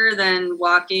faster than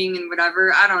walking and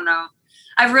whatever. I don't know.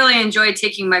 I've really enjoyed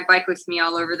taking my bike with me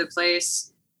all over the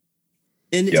place.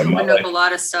 And it's opened up a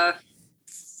lot of stuff.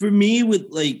 For me, with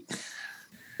like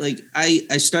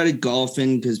I started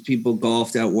golfing because people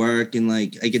golfed at work, and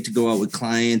like I get to go out with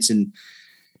clients, and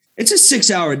it's a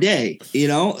 6-hour day,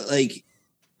 like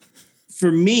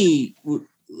for me,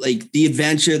 like the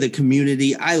adventure, the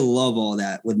community, I love all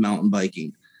that with mountain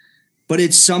biking, but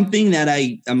it's something that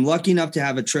I'm lucky enough to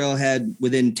have a trailhead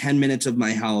within 10 minutes of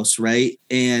my house. Right.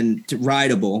 And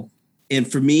rideable. And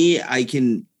for me, I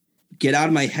can get out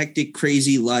of my hectic,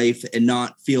 crazy life and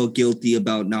not feel guilty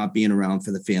about not being around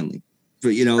for the family.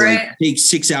 For, like take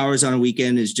 6 hours on a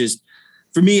weekend is just,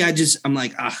 for me, I'm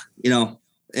like,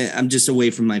 I'm just away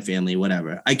from my family,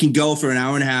 whatever. I can go for an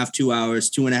hour and a half, 2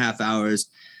 hours, 2.5 hours,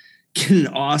 get an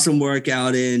awesome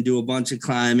workout in, do a bunch of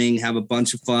climbing, have a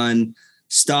bunch of fun,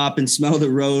 stop and smell the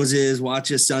roses,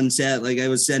 watch a sunset. Like I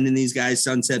was sending these guys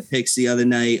sunset pics the other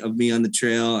night of me on the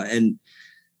trail, and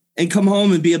come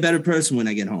home and be a better person when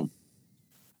I get home.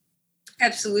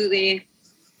 Absolutely.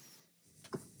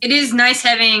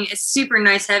 It's super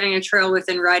nice having a trail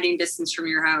within riding distance from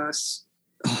your house.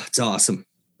 Oh, it's awesome.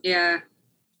 Yeah.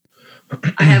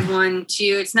 I have one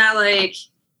too. It's not like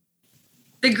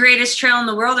the greatest trail in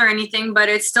the world or anything, but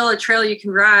it's still a trail you can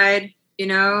ride,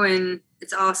 and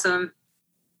it's awesome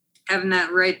having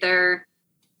that right there.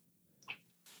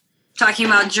 Talking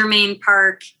about Germain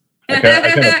Park. I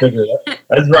kind of figured that.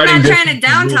 I'm not trying to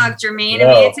down talk Germain. No.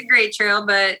 I mean, it's a great trail,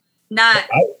 but not.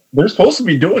 They're supposed to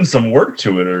be doing some work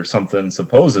to it or something,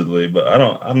 supposedly, but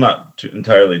I'm not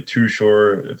entirely too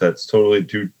sure if it's totally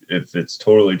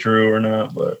true or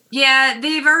not. But yeah,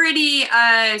 they've already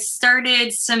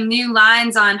started some new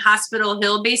lines on Hospital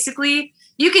Hill. Basically,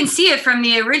 you can see it from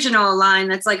the original line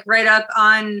that's like right up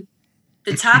on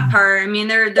the top part. I mean,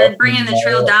 they're bringing the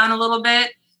trail down a little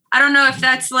bit. I don't know if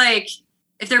that's like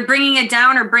if they're bringing it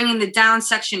down or bringing the down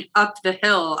section up the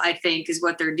hill. I think is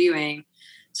what they're doing,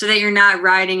 so that you're not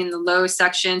riding in the low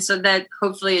section, so that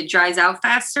hopefully it dries out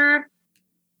faster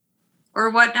or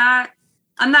whatnot.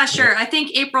 I'm not sure. I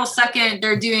think April 2nd,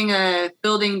 they're doing a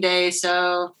building day.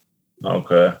 So.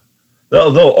 Okay.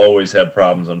 They'll always have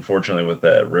problems, unfortunately, with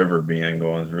that river being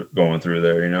going through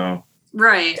there,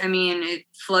 Right. I mean, it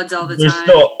floods all the time. There's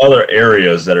still other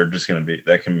areas that are just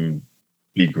that can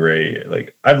be great.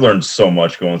 Like I've learned so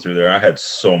much going through there. I had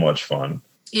so much fun.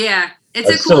 Yeah. It's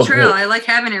a cool trail. I like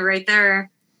having it right there.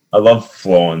 I love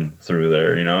flowing through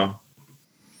there,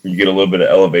 You get a little bit of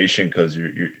elevation because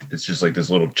it's just like this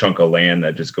little chunk of land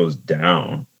that just goes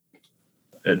down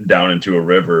into a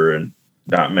river, and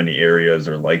not many areas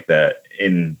are like that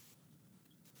in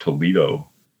Toledo.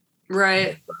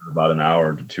 Right. About an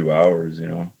hour to 2 hours,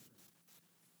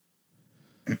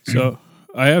 So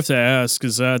I have to ask,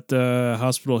 is that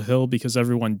Hospital Hill because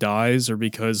everyone dies or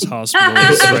because hospital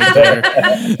is right there?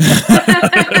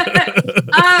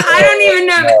 I don't even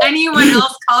know if anyone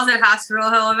else calls it Hospital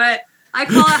Hill, but I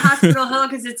call it Hospital Hill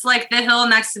because it's like the hill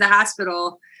next to the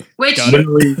hospital, which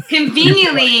Literally,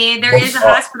 conveniently there is a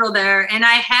hospital there. And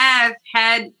I have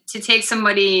had to take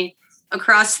somebody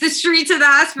across the street to the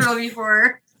hospital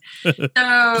before.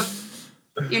 So,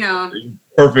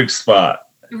 perfect spot.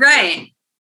 Right.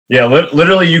 Yeah,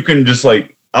 literally you can just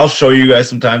like, I'll show you guys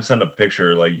sometime, send a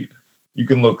picture. Like you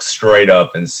can look straight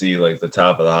up and see like the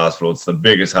top of the hospital. It's the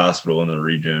biggest hospital in the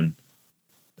region.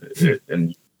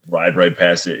 And ride right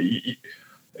past it.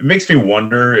 It makes me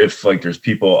wonder if like there's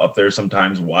people up there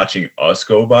sometimes watching us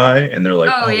go by and they're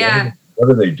like, oh yeah, what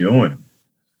are they doing?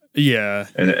 Yeah.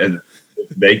 And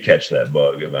they catch that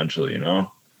bug eventually,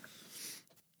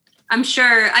 I'm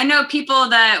sure. I know people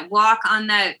that walk on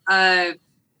that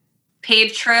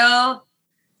paved trail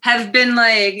have been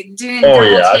like doing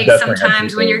double takes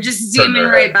sometimes when you're just zooming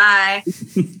right by.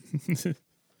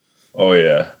 Oh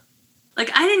yeah. Like,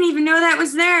 I didn't even know that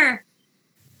was there.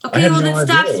 Okay, well then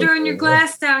stop throwing your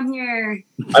glass down here.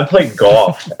 I played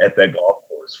golf at that golf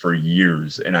course for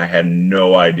years and I had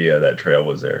no idea that trail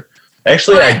was there.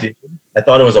 Actually, I did. I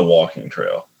thought it was a walking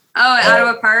trail. Oh, at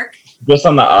Ottawa Park? Just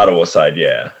on the Ottawa side,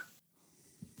 yeah.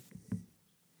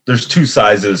 There's two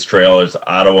sides of this trail. There's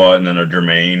Ottawa and then a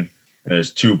Germain. And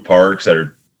there's two parks that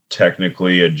are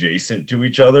technically adjacent to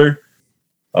each other.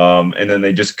 And then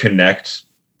they just connect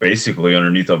basically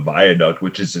underneath a viaduct,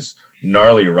 which is this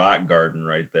gnarly rock garden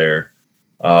right there.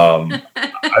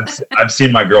 I've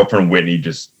seen my girlfriend Whitney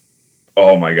just,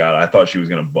 oh my God, I thought she was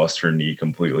going to bust her knee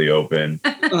completely open.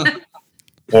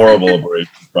 Horrible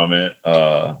abrasion from it.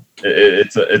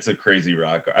 It's a crazy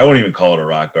rock. I won't even call it a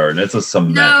rock garden. It's a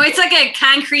cement. No, it's like a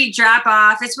concrete drop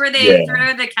off. It's where they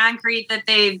throw the concrete that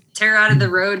they tear out of the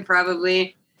road,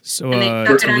 probably. So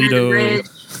Toledo, right?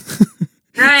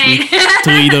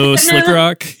 Toledo Slick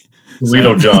Rock,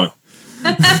 Toledo Junk,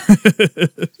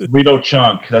 Toledo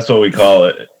Chunk. That's what we call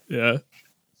it. Yeah.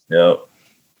 Yep.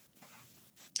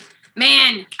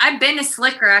 Man, I've been to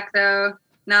Slick Rock though.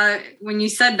 Now, when you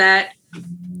said that.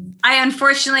 I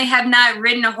unfortunately have not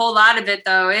ridden a whole lot of it,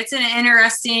 though. It's an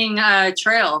interesting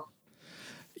trail.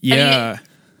 Yeah.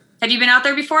 Have you been out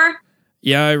there before?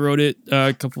 Yeah, I rode it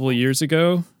a couple of years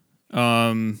ago.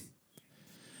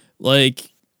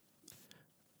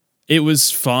 It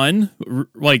was fun,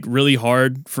 like really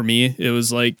hard for me. It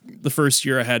was like the first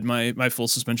year I had my full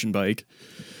suspension bike.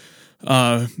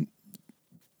 The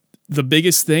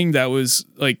biggest thing that was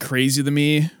like crazy to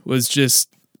me was just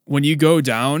when you go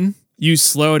down, you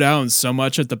slow down so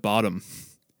much at the bottom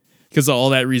because of all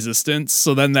that resistance.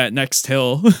 So then that next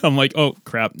hill, I'm like, oh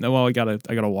crap. No, well, I gotta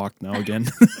walk now again.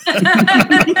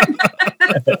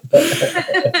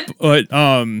 But,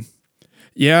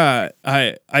 yeah,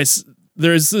 I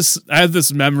have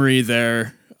this memory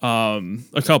there. A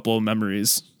couple of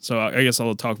memories. So I guess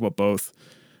I'll talk about both.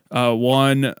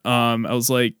 One, I was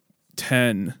like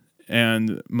 10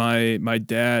 and my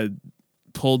dad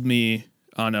pulled me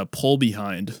on a pull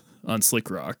behind on Slick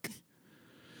Rock.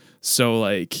 So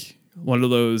like one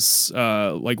of those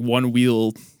like one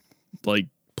wheel like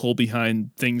pull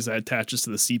behind things that attaches to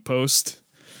the seat post.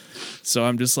 So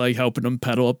I'm just like helping him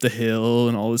pedal up the hill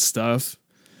and all this stuff.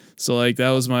 So like that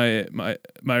was my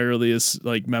earliest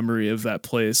like memory of that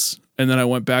place. And then I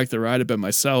went back to ride it by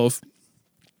myself.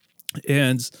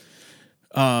 And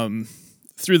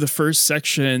through the first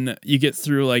section, you get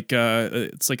through like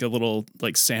it's like a little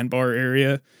like sandbar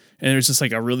area. And there's just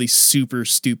like a really super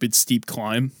stupid steep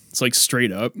climb. It's like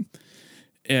straight up.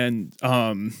 And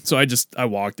so I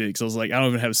walked it because I was like, I don't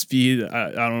even have speed. I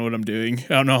don't know what I'm doing.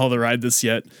 I don't know how to ride this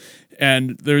yet.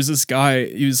 And there's this guy,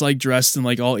 he was like dressed in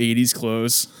like all 80s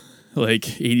clothes, like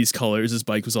 80s colors. His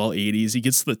bike was all 80s. He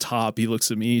gets to the top. He looks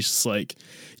at me. He's just like,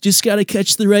 just got to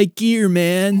catch the right gear,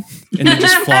 man. And he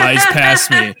just flies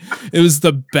past me. It was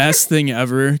the best thing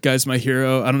ever. Guy's my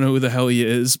hero. I don't know who the hell he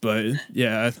is, but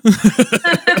yeah.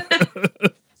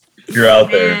 You're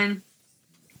out there.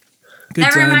 Good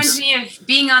that times. reminds me of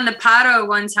being on the Pato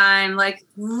one time, like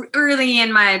early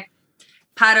in my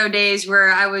Pato days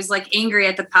where I was like angry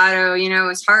at the Pato. You know, it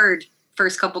was hard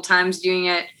first couple times doing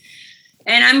it.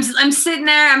 And I'm sitting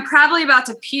there, I'm probably about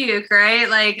to puke, right?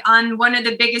 Like on one of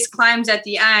the biggest climbs at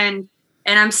the end.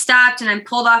 And I'm stopped and I'm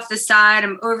pulled off the side.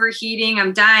 I'm overheating.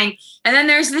 I'm dying. And then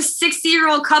there's this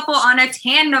 60-year-old couple on a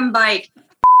tandem bike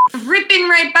ripping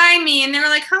right by me. And they were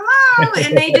like, hello.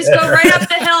 And they just go right up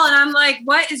the hill. And I'm like,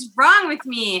 what is wrong with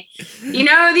me? You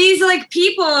know, these like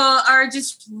people are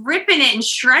just ripping it and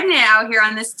shredding it out here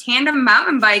on this tandem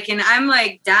mountain bike. And I'm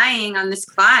like dying on this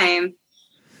climb.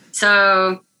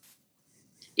 So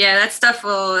yeah, that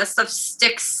stuff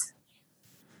sticks.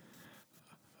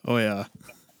 Oh yeah.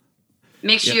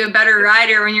 makes you a better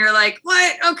rider when you're like,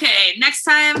 what? Okay, next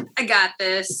time I got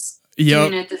this.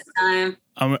 Doing it this time.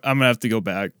 I'm gonna have to go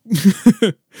back.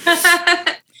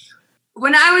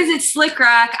 When I was at Slick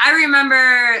Rock, I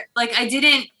remember like I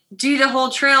didn't do the whole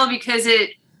trail because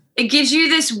it gives you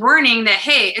this warning that,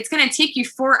 hey, it's going to take you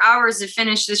 4 hours to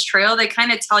finish this trail. They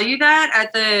kind of tell you that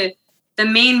at the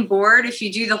main board if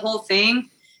you do the whole thing.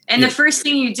 And the first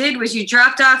thing you did was you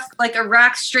dropped off like a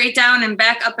rock straight down and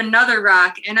back up another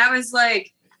rock. And I was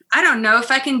like, I don't know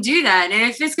if I can do that. And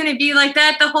if it's going to be like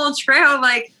that the whole trail,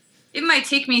 like it might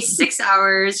take me 6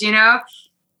 hours, you know?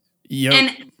 Yep.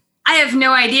 And I have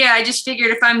no idea. I just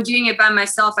figured if I'm doing it by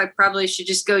myself, I probably should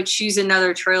just go choose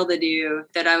another trail to do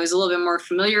that I was a little bit more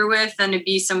familiar with than to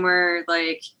be somewhere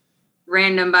like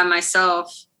random by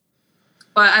myself.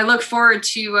 But I look forward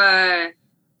to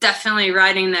definitely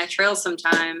riding that trail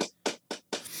sometime.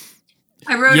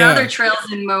 I rode other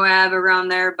trails in Moab around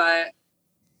there, but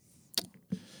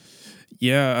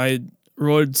yeah, I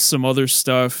rode some other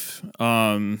stuff.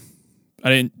 I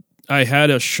had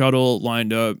a shuttle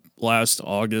lined up last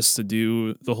August to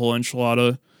do the whole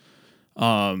enchilada,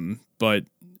 but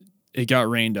it got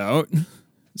rained out,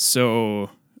 so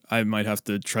I might have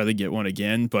to try to get one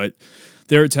again. But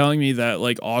they were telling me that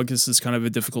like August is kind of a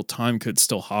difficult time because it's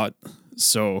still hot,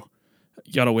 so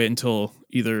you gotta wait until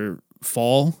either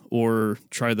fall or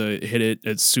try to hit it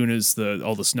as soon as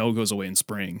all the snow goes away in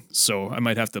spring. So I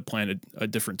might have to plan a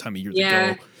different time of year to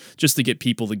go, just to get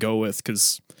people to go with,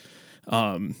 because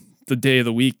the day of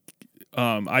the week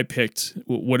I picked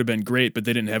would have been great, but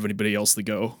they didn't have anybody else to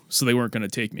go, so they weren't going to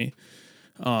take me.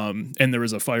 And there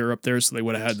was a fire up there, so they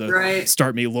would have had to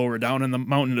start me lower down in the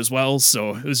mountain as well.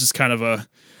 So it was just kind of a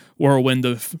whirlwind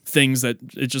of things that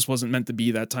it just wasn't meant to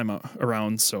be that time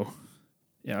around. So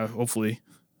yeah, hopefully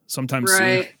sometime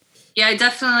soon. Yeah, I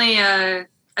definitely,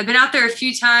 I've been out there a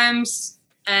few times,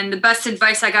 and the best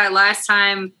advice I got last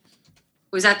time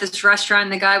was at this restaurant.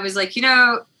 The guy was like,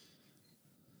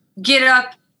 get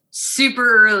up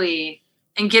super early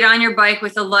and get on your bike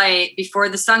with a light before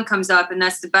the sun comes up. And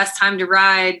that's the best time to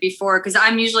ride before, because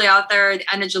I'm usually out there at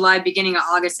the end of July, beginning of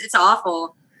August. It's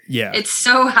awful. Yeah. It's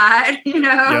so hot,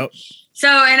 Yep. So,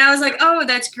 and I was like, oh,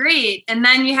 that's great. And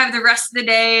then you have the rest of the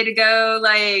day to go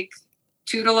like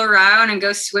tootle around and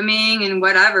go swimming and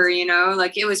whatever,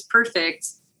 like it was perfect.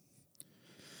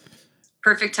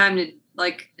 Perfect time to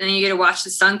then you get to watch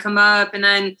the sun come up, and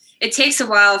then it takes a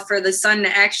while for the sun to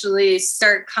actually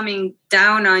start coming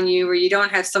down on you where you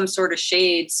don't have some sort of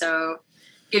shade. So it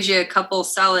gives you a couple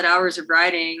solid hours of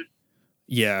riding.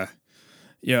 Yeah.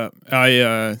 Yeah.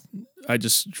 I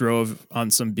just drove on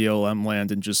some BLM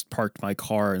land and just parked my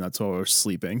car, and that's while I was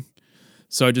sleeping.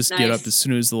 So I just get up as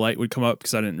soon as the light would come up,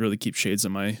 because I didn't really keep shades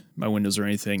on my windows or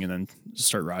anything, and then just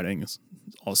start riding. It's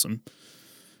awesome.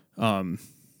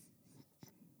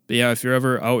 But yeah, if you're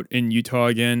ever out in Utah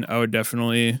again, I would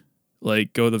definitely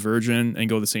go the Virgin and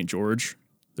go to St. George.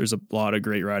 There's a lot of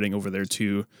great riding over there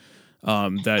too.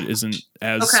 That isn't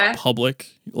as public.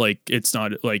 It's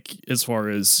not as far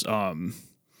as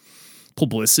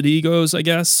publicity goes, I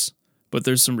guess. But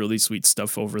there's some really sweet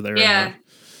stuff over there. Yeah.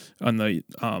 On the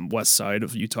west side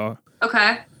of Utah.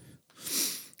 Okay.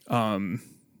 I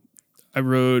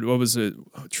rode, what was it?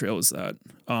 What trail is that?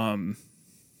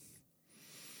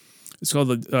 It's called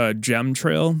the Gem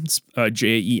Trail. It's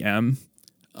JEM.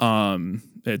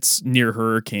 It's near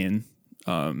Hurricane.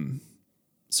 So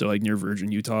near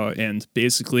Virgin, Utah. And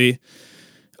basically,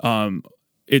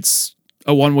 it's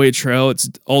a one-way trail. It's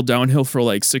all downhill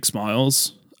for 6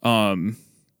 miles. You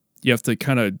have to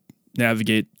kind of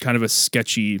navigate kind of a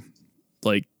sketchy,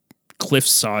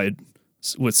 cliffside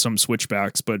with some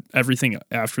switchbacks, but everything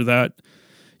after that,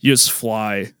 you just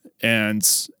fly,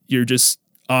 and you're just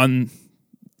on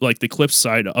the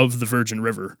cliffside of the Virgin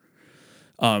River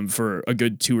for a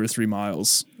good 2 or 3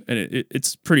 miles, and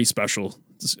it's pretty special.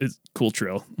 It's a cool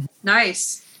trail.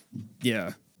 Nice.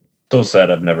 Yeah. So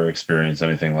sad I've never experienced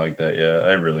anything like that yet.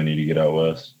 I really need to get out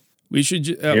west. We should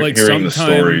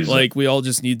sometime we all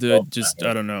just need to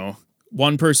I don't know.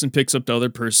 One person picks up the other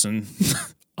person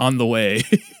on the way.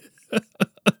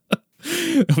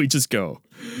 We just go.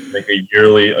 Like a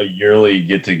yearly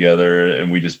get together,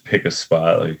 and we just pick a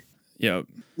spot. Yeah.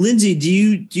 Lindsay, do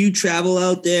you travel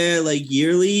out there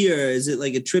yearly, or is it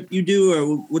a trip you do,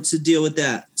 or what's the deal with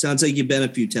that? Sounds like you've been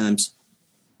a few times.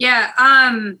 Yeah.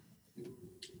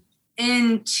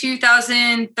 In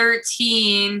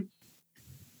 2013,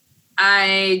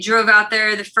 I drove out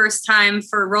there the first time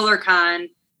for RollerCon.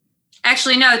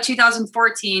 Actually, no,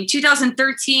 2014.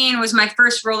 2013 was my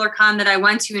first RollerCon that I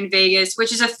went to in Vegas,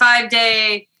 which is a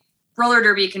 5-day roller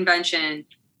derby convention.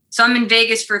 So I'm in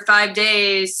Vegas for 5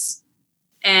 days.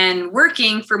 and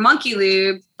working for Monkey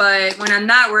Lube. But when I'm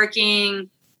not working,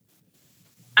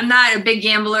 I'm not a big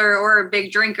gambler or a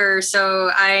big drinker,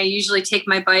 so I usually take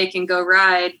my bike and go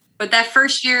ride. But that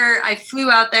first year I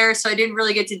flew out there, so I didn't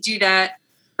really get to do that.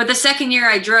 But the second year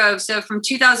I drove. So from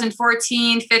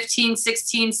 2014, 15,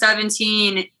 16,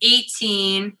 17,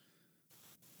 18,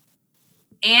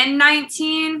 and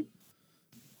 19.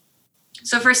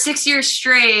 So for 6 years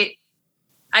straight,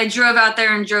 I drove out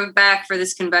there and drove back for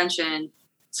this convention.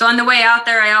 So on the way out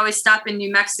there, I always stop in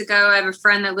New Mexico. I have a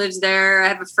friend that lives there. I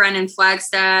have a friend in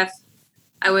Flagstaff.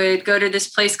 I would go to this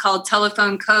place called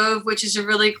Telephone Cove, which is a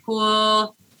really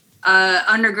cool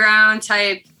underground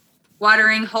type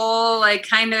watering hole, like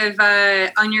kind of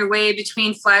on your way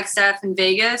between Flagstaff and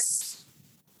Vegas.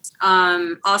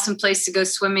 Awesome place to go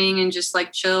swimming and just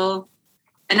like chill.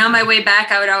 And on my way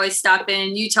back, I would always stop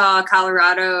in Utah,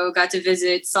 Colorado, got to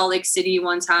visit Salt Lake City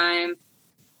one time,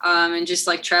 and just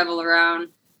like travel around.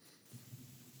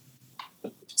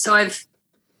 So I've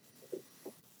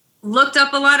looked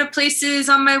up a lot of places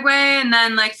on my way. And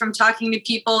then like from talking to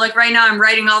people, like right now I'm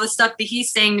writing all the stuff that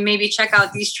he's saying to maybe check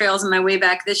out these trails on my way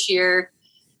back this year.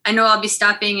 I know I'll be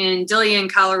stopping in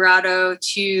Dilian, Colorado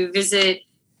to visit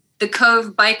the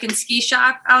Cove Bike and Ski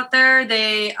Shop out there.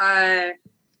 They are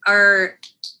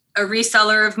a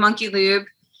reseller of Monkey Lube.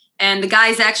 And the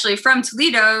guy's actually from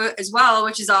Toledo as well,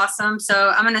 which is awesome. So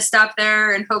I'm going to stop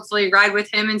there and hopefully ride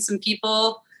with him and some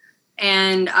people.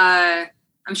 And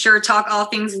I'm sure talk all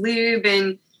things lube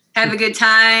and have a good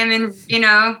time and, you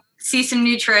know, see some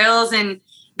new trails. And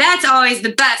that's always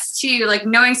the best too. Like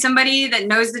knowing somebody that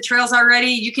knows the trails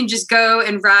already, you can just go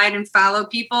and ride and follow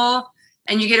people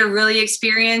and you get to really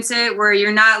experience it where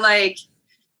you're not like,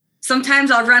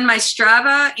 sometimes I'll run my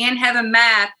Strava and have a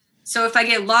map. So if I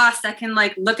get lost, I can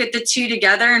like look at the two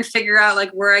together and figure out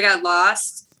like where I got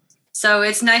lost. So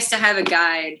it's nice to have a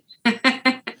guide.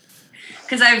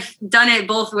 Because I've done it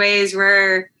both ways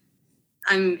where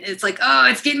it's like, oh,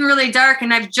 it's getting really dark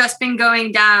and I've just been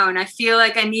going down. I feel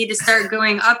like I need to start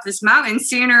going up this mountain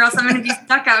soon or else I'm going to be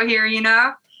stuck out here, you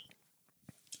know?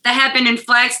 That happened in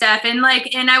Flagstaff. And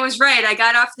I was right. I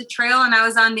got off the trail and I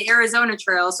was on the Arizona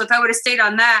trail. So if I would have stayed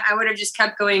on that, I would have just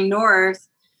kept going north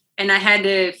and I had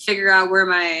to figure out where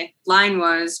my line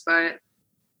was, but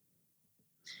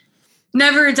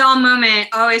never a dull moment.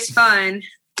 Always fun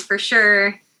for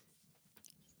sure.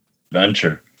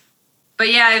 Venture.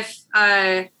 But yeah,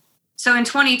 so in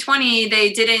 2020,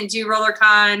 they didn't do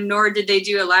RollerCon, nor did they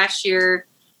do it last year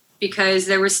because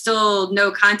there was still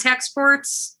no contact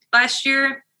sports last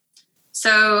year.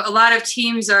 So a lot of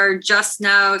teams are just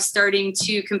now starting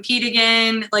to compete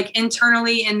again, like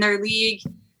internally in their league.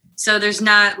 So there's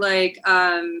not like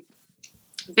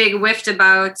big whiffed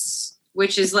bouts,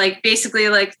 which is like basically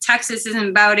like Texas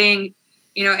isn't bouting,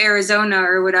 you know, Arizona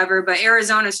or whatever, but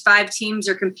Arizona's 5 teams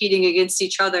are competing against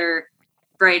each other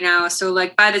right now. So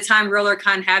like by the time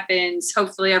RollerCon happens,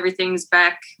 hopefully everything's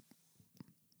back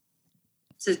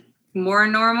to more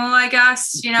normal, I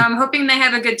guess. You know, I'm hoping they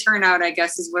have a good turnout, I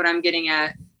guess is what I'm getting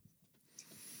at.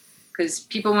 Because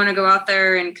people want to go out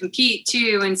there and compete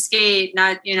too and skate,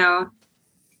 not, you know.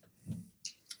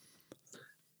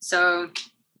 So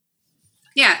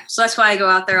yeah, so that's why I go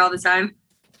out there all the time.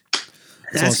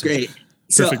 That's awesome. Great.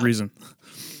 Perfect reason.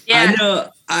 Yeah.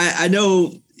 I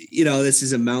know, you know, this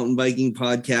is a mountain biking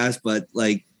podcast, but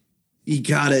like, you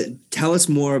gotta tell us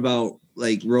more about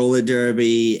like roller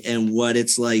derby and what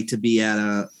it's like to be at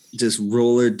a just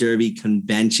roller derby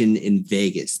convention in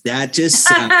Vegas. That just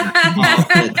sounds off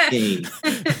the chain.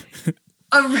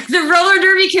 The roller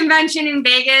derby convention in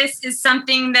Vegas is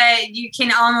something that you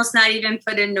can almost not even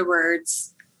put into words.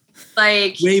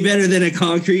 Like way better than a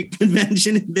concrete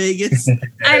convention in Vegas.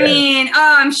 I mean,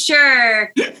 oh, I'm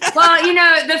sure. Well, you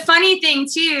know, the funny thing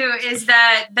too is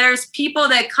that there's people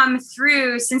that come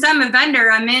through. Since I'm a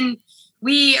vendor,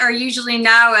 we are usually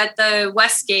now at the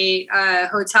Westgate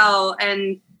Hotel,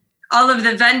 and all of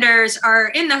the vendors are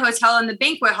in the hotel in the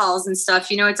banquet halls and stuff.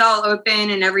 You know, it's all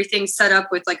open and everything's set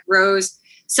up with like rows.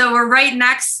 So we're right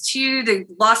next to the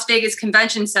Las Vegas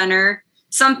Convention Center.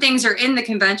 Some things are in the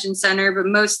convention center, but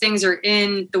most things are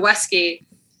in the Westgate.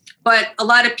 But a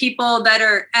lot of people that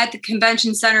are at the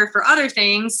convention center for other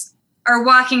things are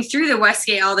walking through the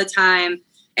Westgate all the time.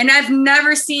 And I've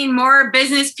never seen more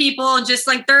business people just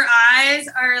like their eyes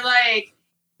are like,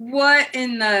 what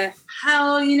in the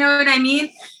hell? You know what I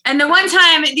mean? And the one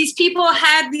time these people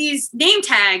had these name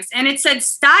tags and it said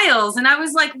Styles. And I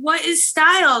was like, what is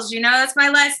Styles? You know, that's my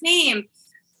last name.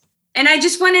 And I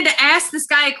just wanted to ask this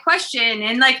guy a question.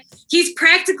 And like, he's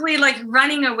practically like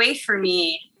running away from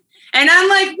me. And I'm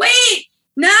like, wait,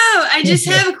 No, I just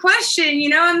have a question. You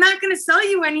know, I'm not going to sell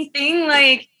you anything,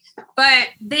 like, but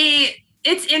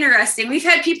it's interesting. We've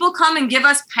had people come and give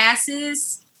us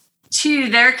passes to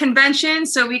their convention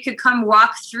so we could come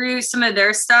walk through some of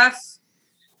their stuff.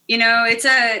 You know, it's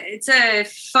a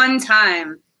fun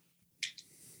time.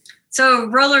 So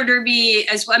roller derby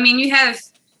as well. I mean, you have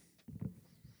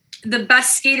the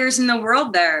best skaters in the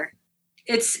world there.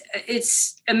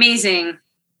 It's amazing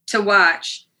to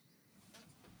watch.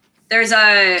 There's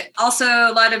also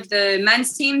a lot of the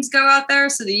men's teams go out there.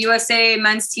 So the USA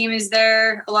men's team is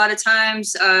there a lot of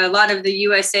times. A lot of the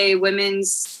USA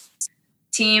women's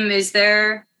team is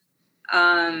there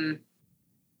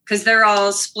because they're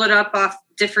all split up off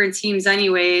different teams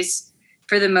anyways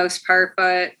for the most part.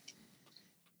 But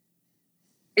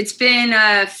it's been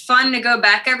fun to go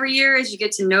back every year as you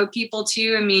get to know people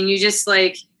too. I mean, you just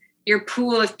like your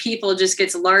pool of people just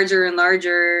gets larger and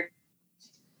larger.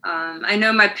 I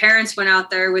know my parents went out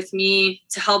there with me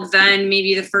to help vend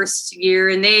maybe the first year,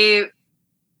 and they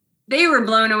were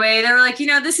blown away. They were like, you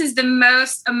know, this is the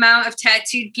most amount of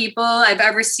tattooed people I've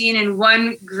ever seen in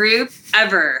one group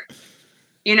ever.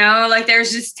 You know, like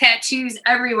there's just tattoos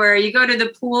everywhere. You go to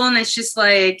the pool and it's just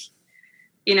like,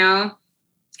 you know,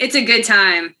 it's a good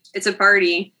time. It's a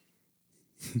party.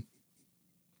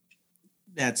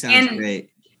 That sounds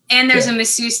great. And there's a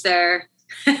masseuse there.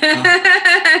 So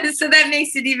that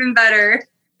makes it even better.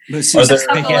 Masseuse, a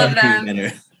couple of them.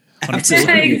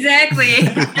 Exactly.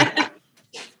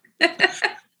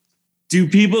 Do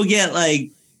people get like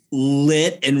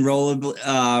lit and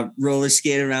roller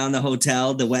skate around the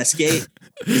hotel, the Westgate?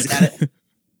 Is that it?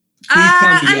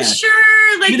 I'm yes.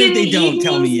 sure, like even in if they the don't,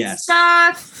 tell me yes.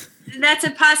 Stuff, that's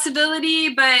a possibility,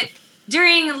 but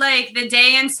during like the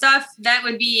day and stuff, that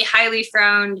would be highly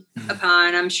frowned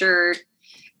upon, I'm sure.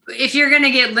 If you're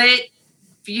gonna get lit,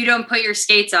 you don't put your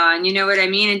skates on, you know what I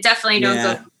mean? And definitely don't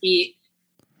go compete.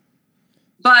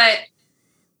 But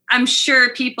I'm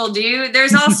sure people do.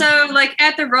 There's also like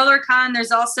at the RollerCon,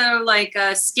 there's also like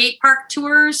skate park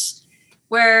tours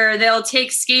where they'll take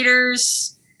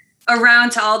skaters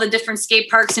around to all the different skate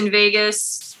parks in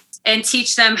Vegas and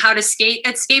teach them how to skate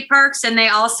at skate parks. And they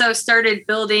also started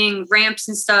building ramps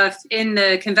and stuff in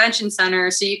the convention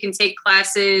center so you can take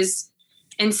classes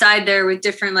inside there with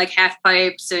different like half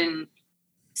pipes and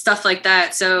stuff like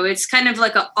that. So it's kind of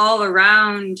like an all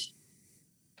around.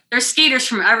 There's skaters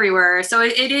from everywhere. So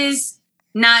it is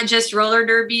not just roller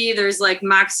derby. There's like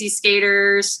moxie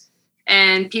skaters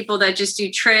and people that just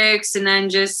do tricks, and then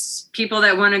just people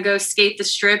that want to go skate the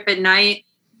strip at night,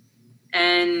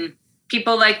 and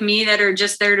people like me that are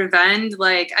just there to vend.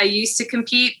 Like I used to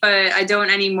compete, but I don't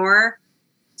anymore.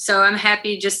 So I'm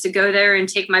happy just to go there and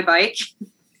take my bike,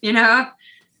 you know?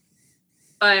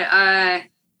 But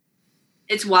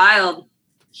it's wild.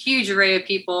 Huge array of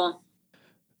people.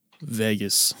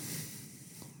 Vegas.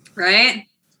 Right?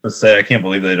 Let's say I can't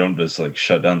believe they don't just like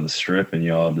shut down the strip and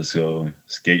y'all just go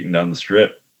skating down the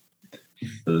strip.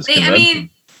 I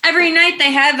mean, every night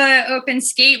they have an open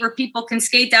skate where people can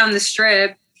skate down the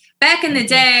strip. Back in the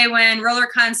day when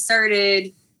RollerCon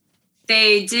started,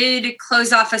 they did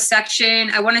close off a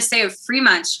section, I want to say, of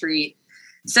Fremont Street.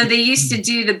 So they used to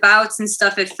do the bouts and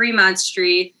stuff at Fremont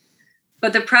Street.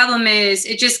 But the problem is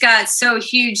it just got so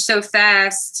huge so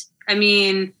fast. I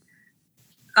mean,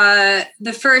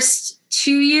 the first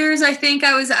 2 years, I think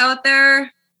I was out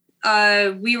there,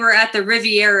 we were at the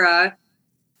Riviera,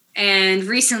 and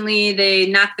recently they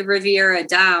knocked the Riviera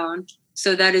down.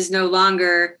 So that is no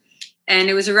longer. And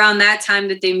it was around that time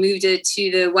that they moved it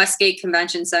to the Westgate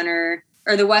Convention Center,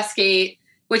 or the Westgate,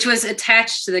 which was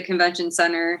attached to the convention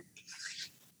center.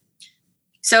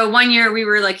 So one year we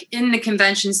were like in the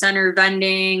convention center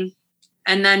vending.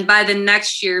 And then by the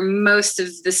next year, most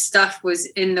of the stuff was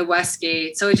in the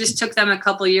Westgate. So it just took them a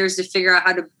couple of years to figure out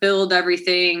how to build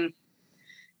everything,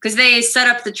 because they set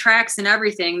up the tracks and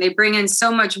everything. They bring in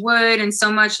so much wood and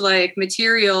so much like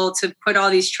material to put all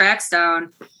these tracks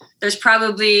down. There's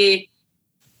probably,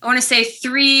 I want to say,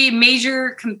 3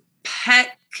 major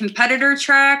competitor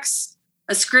tracks,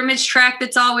 a scrimmage track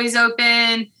that's always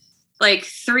open, like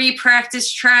 3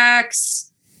 practice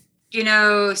tracks, you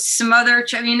know, some other,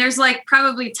 I mean, there's like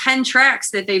probably 10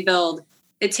 tracks that they build.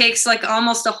 It takes like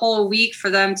almost a whole week for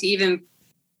them to even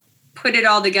put it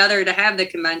all together to have the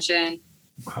convention.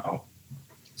 Wow.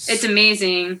 It's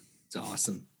amazing. It's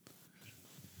awesome.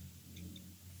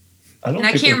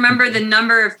 I can't remember the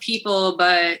number of people,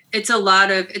 but it's a lot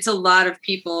of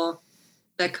people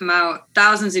that come out.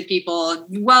 Thousands of people,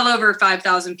 well over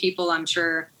 5,000 people, I'm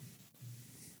sure.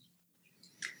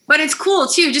 But it's cool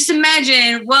too. Just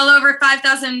imagine well over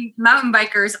 5,000 mountain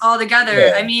bikers all together.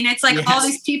 Yeah. I mean, it's like Yes. all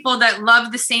these people that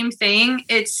love the same thing.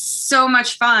 It's so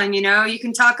much fun, you know. You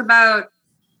can talk about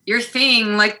your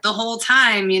thing like the whole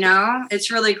time, you know.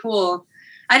 It's really cool.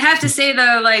 I'd have to say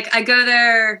though, like I go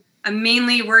there, I'm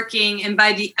mainly working, and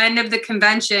by the end of the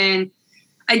convention,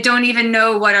 I don't even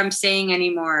know what I'm saying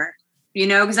anymore, you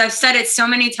know, because I've said it so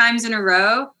many times in a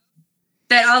row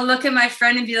that I'll look at my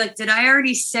friend and be like, did I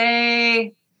already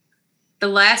say the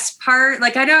last part?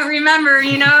 Like, I don't remember,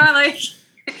 you know, like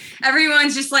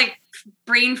everyone's just like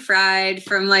brain fried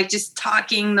from like just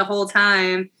talking the whole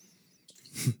time.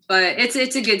 But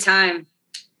it's a good time.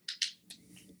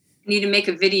 Need to make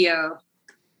a video.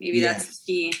 Maybe Yeah. that's the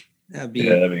key. That'd be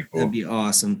cool. That'd be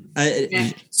awesome. Yeah.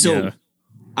 So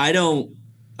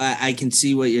I can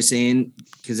see what you're saying,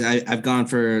 because I've gone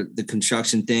for the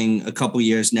construction thing a couple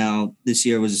years now. This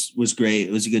year was great.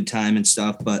 It was a good time and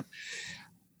stuff, but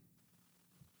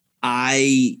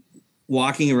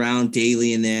walking around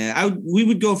daily in there, we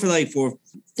would go for like 4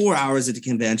 hours at the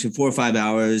convention, 4 or 5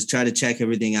 hours, try to check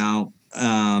everything out.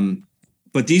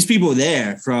 But these people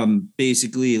there from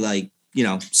basically like, you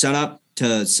know, sun up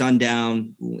to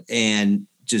sundown and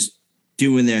just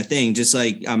doing their thing, just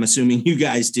like I'm assuming you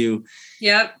guys do.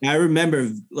 Yep. I remember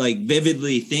like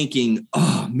vividly thinking,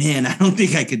 oh man, I don't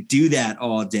think I could do that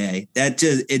all day.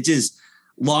 It just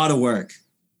a lot of work.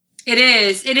 It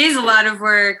is a lot of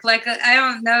work. Like, I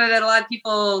don't know that a lot of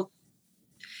people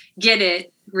get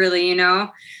it really, you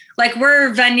know, like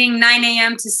we're vending 9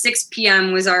 a.m. to 6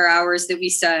 p.m. was our hours that we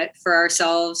set for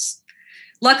ourselves.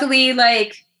 Luckily,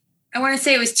 like I want to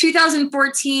say it was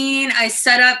 2014. I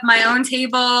set up my own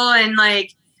table, and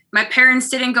like my parents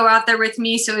didn't go out there with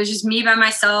me. So it was just me by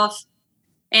myself.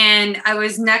 And I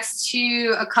was next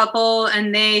to a couple,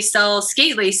 and they sell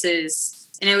skate laces.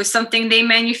 And it was something they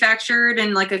manufactured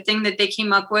and like a thing that they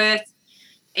came up with,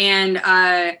 and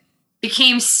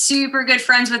became super good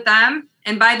friends with them.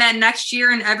 And by that next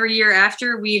year and every year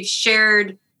after, we've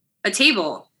shared a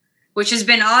table, which has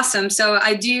been awesome. So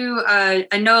I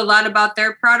know a lot about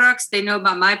their products. They know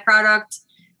about my product.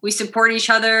 We support each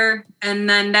other. And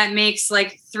then that makes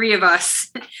like 3 of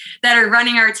us that are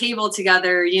running our table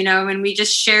together, you know, and we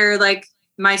just share like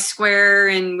my square,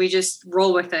 and we just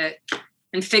roll with it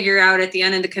and figure out at the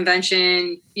end of the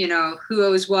convention, you know, who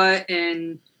owes what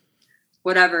and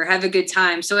whatever, have a good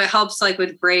time. So it helps like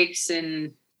with breaks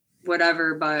and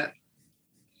whatever, but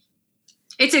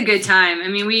it's a good time. I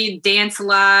mean, we dance a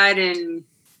lot and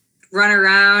run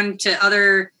around to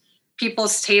other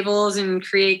people's tables and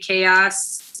create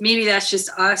chaos. Maybe that's just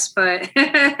us, but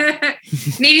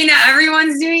maybe not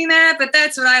everyone's doing that, but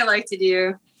that's what I like to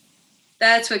do.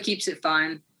 That's what keeps it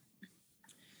fun.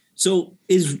 So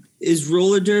is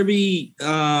roller derby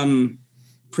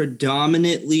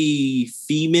predominantly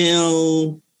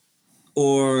female,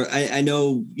 or I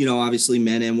know, you know, obviously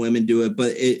men and women do it,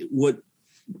 but what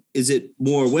is it,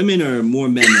 more women or more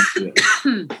men that do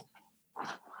it?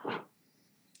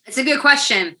 It's a good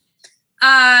question.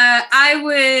 I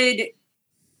would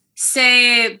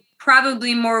say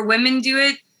probably more women do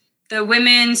it. The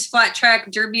Women's Flat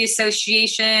Track Derby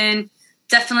Association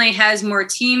definitely has more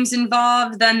teams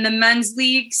involved than the men's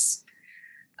leagues.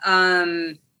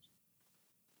 The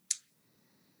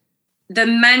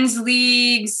men's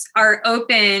leagues are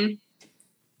open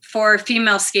for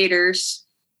female skaters,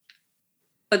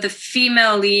 but the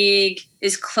female league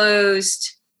is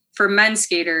closed for men's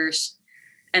skaters.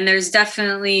 And there's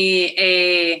definitely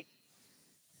a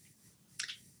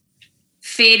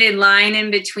faded line in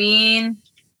between,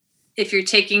 if you're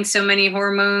taking so many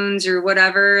hormones or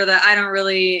whatever, that I don't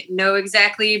really know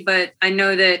exactly, but I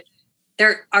know that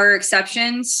there are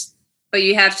exceptions, but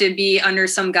you have to be under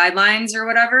some guidelines or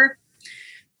whatever.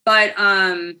 But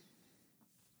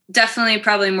definitely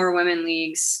probably more women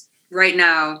leagues right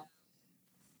now.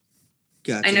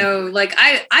 Gotcha. I know, like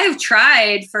I've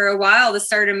tried for a while to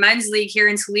start a men's league here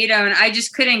in Toledo, and I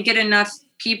just couldn't get enough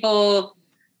people,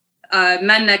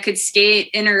 men that could skate,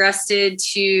 interested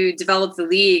to develop the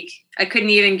league. I couldn't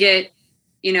even get,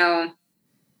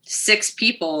 6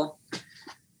 people.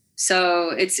 So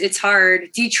it's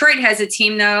hard. Detroit has a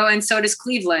team though, and so does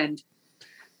Cleveland,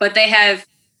 but they have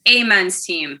a men's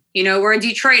team, where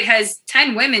Detroit has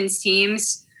 10 women's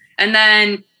teams. And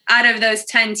then out of those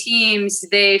 10 teams,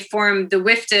 they form the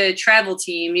WIFTA travel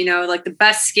team, like the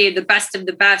best of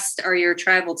the best are your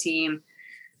travel team,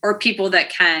 or people that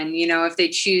can, if they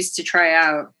choose to try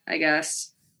out, I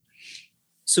guess.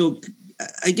 So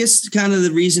I guess kind of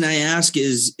the reason I ask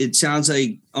is it sounds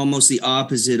like almost the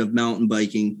opposite of mountain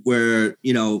biking, where,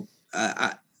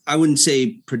 I wouldn't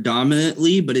say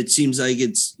predominantly, but it seems like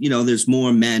it's, there's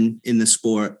more men in the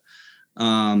sport.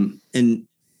 And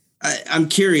I'm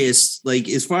curious, like,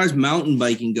 as far as mountain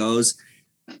biking goes,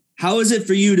 how is it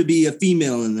for you to be a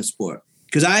female in the sport?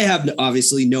 Because I have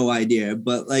obviously no idea,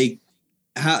 but like,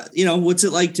 how, what's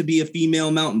it like to be a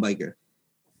female mountain biker?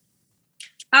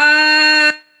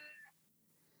 I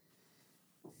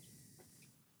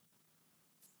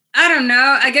don't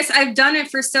know. I guess I've done it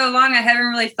for so long, I haven't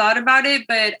really thought about it,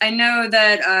 but I know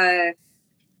that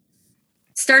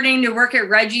starting to work at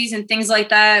Reggie's and things like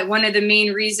that, one of the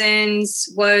main reasons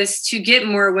was to get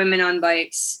more women on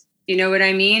bikes. You know what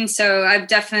I mean? So I've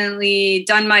definitely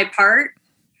done my part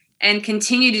and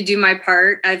continue to do my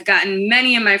part. I've gotten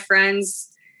many of my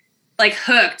friends like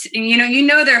hooked, and you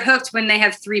know they're hooked when they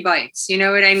have 3 bikes. You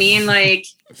know what I mean? Like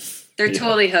they're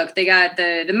totally hooked. They got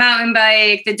the mountain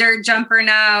bike, the dirt jumper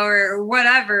now, or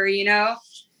whatever,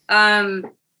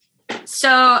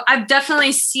 So I've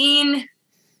definitely seen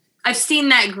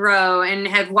that grow and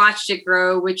have watched it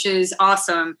grow, which is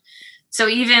awesome. So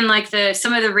even like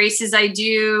some of the races I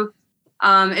do,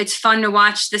 it's fun to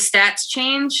watch the stats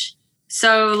change.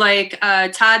 So like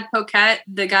Todd Poquette,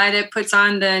 the guy that puts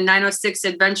on the 906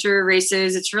 adventure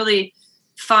races, it's really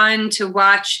fun to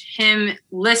watch him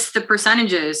list the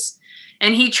percentages.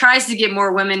 And he tries to get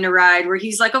more women to ride, where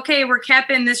he's like, okay, we're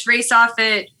capping this race off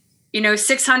at,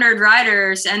 600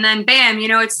 riders. And then bam,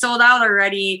 it's sold out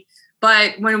already.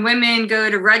 But when women go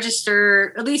to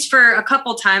register, at least for a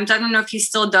couple times, I don't know if he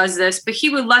still does this, but he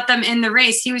would let them in the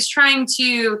race. He was trying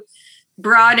to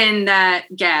broaden that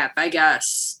gap, I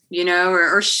guess,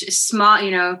 or small,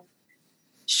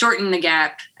 shorten the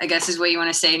gap, I guess is what you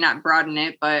want to say, not broaden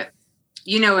it, but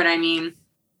you know what I mean?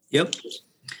 Yep.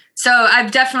 So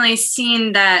I've definitely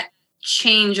seen that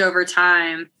change over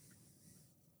time.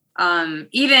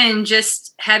 Even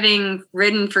just having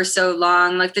ridden for so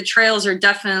long, like the trails are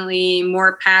definitely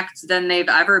more packed than they've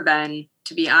ever been,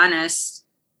 to be honest.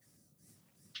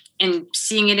 And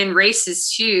seeing it in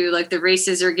races too, like the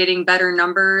races are getting better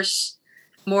numbers,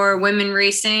 more women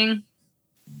racing.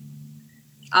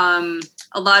 A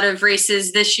lot of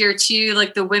races this year too,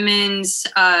 like the women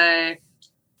are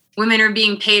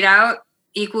being paid out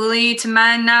equally to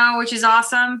men now, which is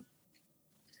awesome.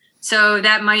 So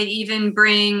that might even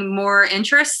bring more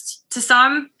interest to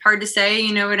some. Hard to say,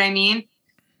 you know what I mean?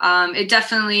 It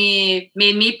definitely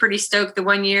made me pretty stoked the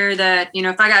one year that,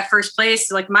 if I got first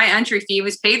place, like my entry fee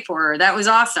was paid for. That was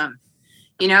awesome.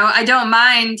 I don't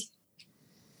mind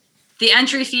the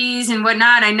entry fees and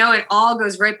whatnot. I know it all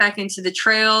goes right back into the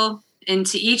trail,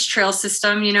 into each trail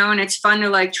system, and it's fun to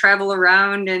like travel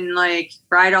around and like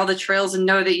ride all the trails and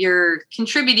know that you're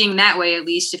contributing that way. At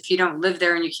least if you don't live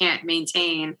there and you can't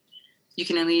maintain, you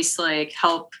can at least like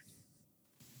help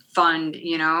fund,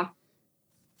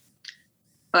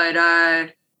 but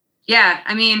yeah,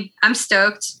 I mean, I'm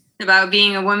stoked about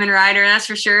being a woman rider. That's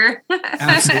for sure.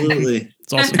 Absolutely.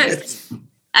 It's awesome.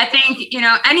 I think,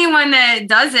 anyone that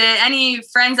does it, any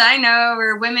friends I know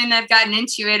or women that have gotten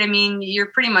into it, I mean, you're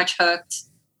pretty much hooked.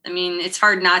 I mean, it's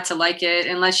hard not to like it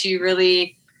unless you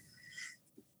really,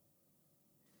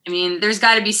 there's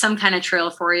got to be some kind of trail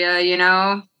for you,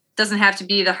 It doesn't have to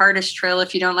be the hardest trail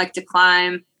if you don't like to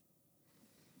climb.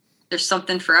 There's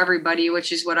something for everybody,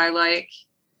 which is what I like.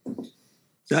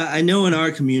 So I know in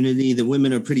our community, the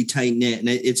women are pretty tight knit, and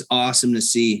it's awesome to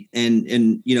see.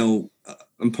 And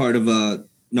I'm part of a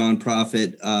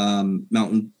nonprofit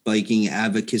mountain biking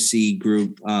advocacy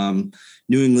group,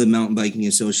 New England Mountain Biking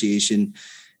Association.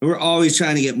 And we're always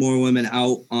trying to get more women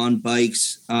out on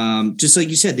bikes. Just like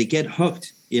you said, they get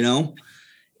hooked, and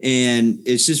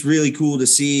it's just really cool to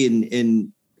see.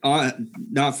 And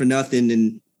not for nothing.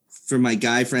 And for my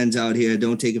guy friends out here,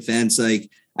 don't take offense. Like,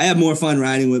 I have more fun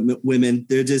riding with women.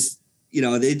 They're just,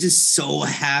 they're just so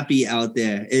happy out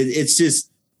there. It's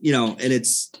just, and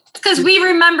it's because we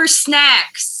remember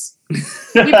snacks. We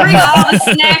bring all the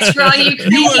snacks for all you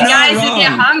crazy guys that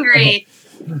get hungry.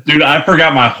 Dude, I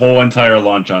forgot my whole entire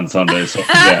lunch on Sunday. So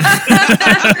yeah.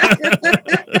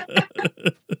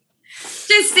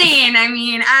 Just saying.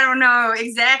 I don't know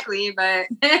exactly, but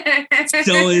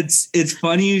so it's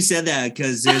funny you said that,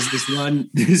 because there's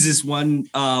this one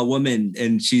woman,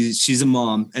 and she's a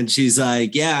mom, and she's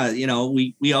like, yeah,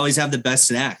 we always have the best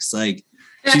snacks. Like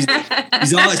she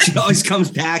always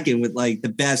comes packing with like the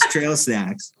best trail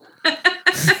snacks.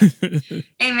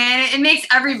 Hey man, it makes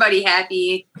everybody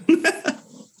happy.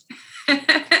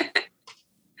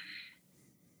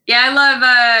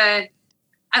 Yeah,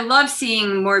 I love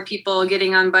seeing more people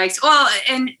getting on bikes. Well,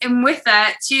 and with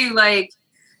that too, like,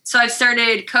 so I've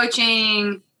started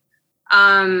coaching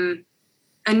a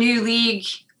new league.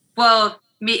 Well,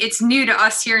 it's new to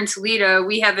us here in Toledo.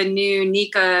 We have a new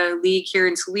NICA league here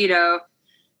in Toledo.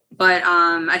 But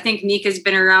I think NICA's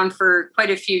been around for quite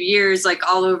a few years, like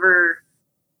all over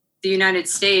the United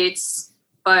States.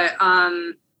 But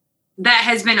that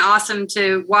has been awesome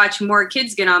to watch more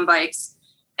kids get on bikes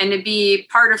and to be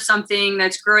part of something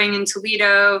that's growing in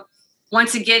Toledo.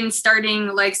 Once again, starting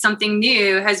like something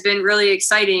new has been really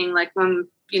exciting. Like when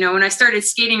I started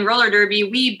skating roller derby,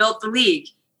 we built the league.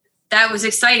 That was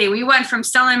exciting. We went from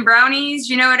selling brownies,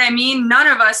 you know what I mean? None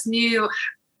of us knew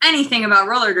anything about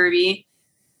roller derby.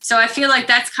 So I feel like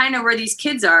that's kind of where these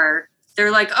kids are.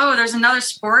 They're like, oh, there's another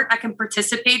sport I can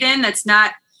participate in that's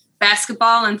not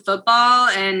basketball and football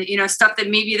and, stuff that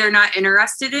maybe they're not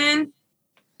interested in,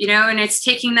 and it's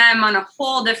taking them on a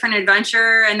whole different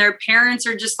adventure. And their parents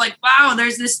are just like, wow,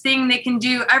 there's this thing they can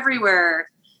do everywhere,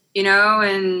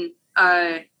 and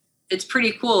it's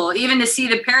pretty cool. Even to see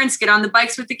the parents get on the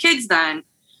bikes with the kids then.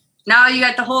 Now you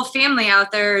got the whole family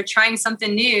out there trying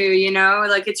something new,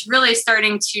 like it's really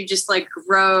starting to just like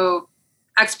grow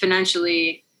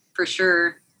exponentially for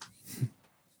sure.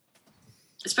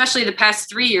 Especially the past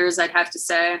 3 years, I'd have to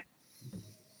say.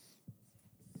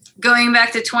 Going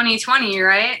back to 2020,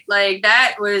 right? Like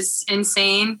that was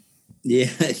insane. Yeah.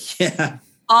 Yeah.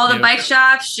 All the bike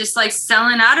shops just like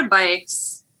selling out of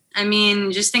bikes. I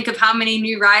mean, just think of how many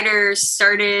new riders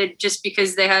started just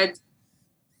because they had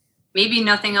maybe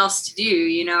nothing else to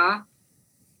do,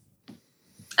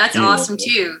 That's awesome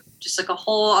too. Just like a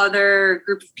whole other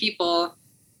group of people.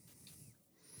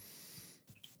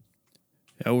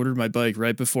 I ordered my bike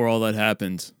right before all that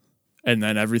happened, and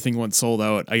then everything went sold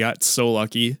out. I got so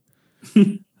lucky.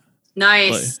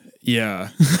 Nice. But, yeah.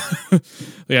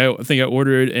 I think I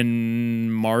ordered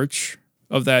in March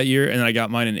of that year, and I got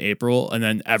mine in April, and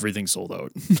then everything sold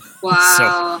out.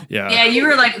 Wow. So, yeah. Yeah, you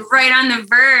were like right on the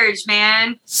verge,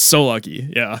 man. So lucky.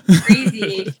 Yeah.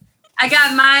 Crazy. I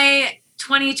got my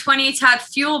 2020 Top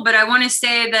Fuel, but I want to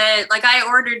say that like I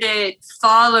ordered it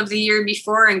fall of the year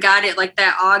before and got it like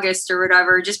that August or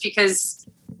whatever, just because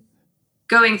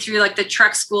going through like the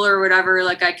truck school or whatever,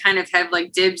 like I kind of have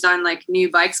like dibs on like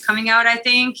new bikes coming out, I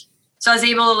think. So I was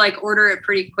able to like order it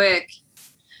pretty quick.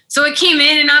 So it came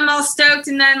in and I'm all stoked.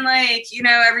 And then like,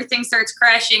 everything starts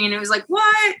crashing and it was like,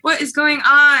 what is going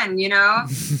on?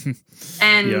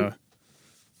 And,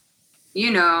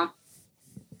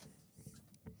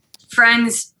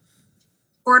 friends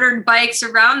ordered bikes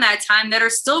around that time that are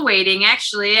still waiting.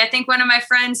 Actually, I think one of my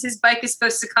friends, his bike is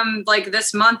supposed to come like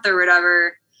this month or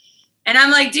whatever. And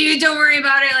I'm like, dude, don't worry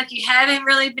about it. Like you haven't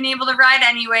really been able to ride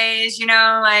anyways,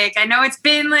 like I know it's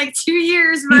been like 2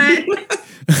 years, but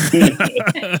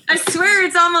I swear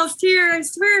it's almost here. I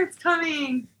swear it's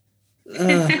coming.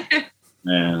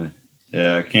 Man,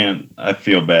 yeah, I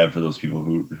feel bad for those people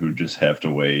who just have to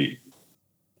wait.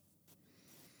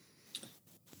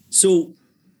 So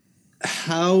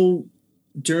how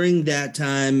during that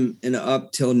time and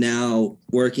up till now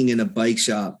working in a bike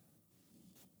shop,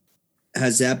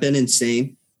 has that been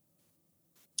insane?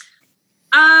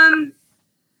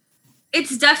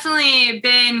 It's definitely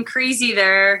been crazy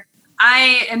there.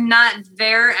 I am not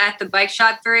there at the bike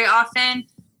shop very often.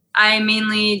 I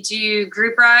mainly do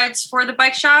group rides for the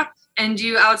bike shop and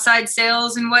do outside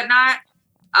sales and whatnot.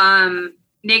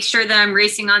 Make sure that I'm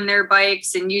racing on their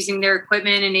bikes and using their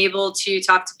equipment and able to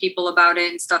talk to people about it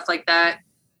and stuff like that.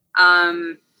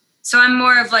 So I'm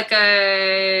more of like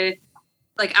a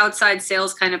outside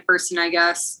sales kind of person, I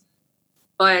guess.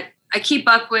 But I keep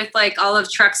up with like all of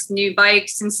Truck's new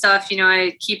bikes and stuff.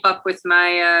 I keep up with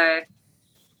my,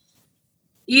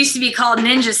 it used to be called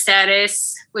Ninja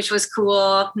Status, which was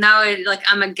cool. Now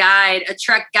I'm a guide, a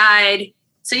Truck guide.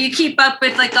 So you keep up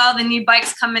with like all the new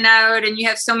bikes coming out and you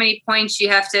have so many points you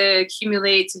have to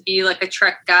accumulate to be like a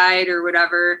Truck guide or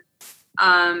whatever.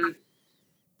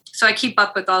 So I keep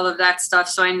up with all of that stuff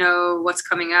so I know what's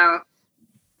coming out.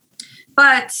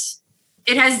 But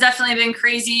it has definitely been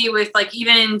crazy with like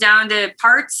even down to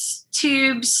parts,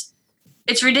 tubes.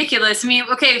 It's ridiculous. I mean,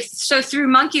 okay, so through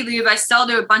Monkey Lube, I sell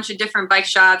to a bunch of different bike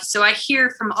shops. So I hear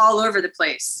from all over the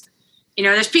place.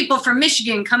 There's people from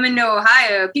Michigan coming to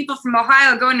Ohio, people from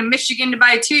Ohio going to Michigan to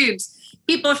buy tubes,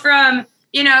 people from,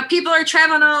 people are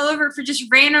traveling all over for just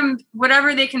random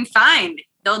whatever they can find.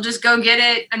 They'll just go get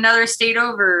it another state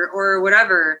over or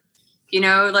whatever.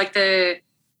 Like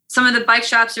some of the bike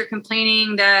shops are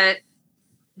complaining that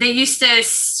they used to,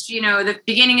 the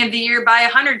beginning of the year buy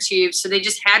 100 tubes. So they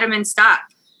just had them in stock.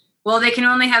 Well, they can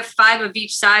only have 5 of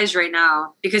each size right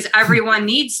now because everyone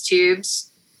needs tubes.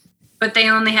 But they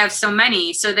only have so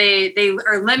many. So they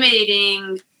are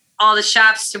limiting all the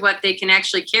shops to what they can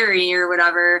actually carry or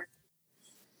whatever.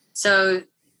 So,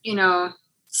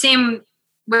 same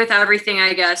with everything,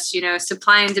 I guess,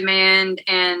 supply and demand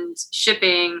and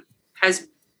shipping has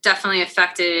definitely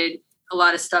affected a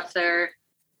lot of stuff there.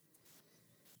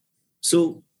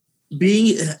 So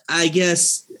I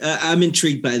guess I'm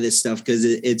intrigued by this stuff because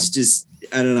it's just,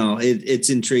 I don't know, it's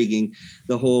intriguing,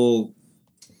 the whole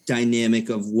dynamic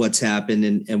of what's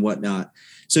happened and whatnot.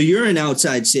 So you're in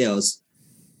outside sales.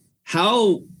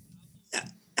 How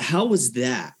was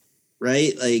that,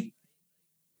 right? Like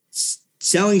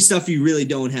selling stuff you really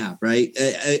don't have, right?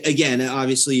 Again,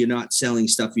 obviously you're not selling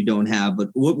stuff you don't have, but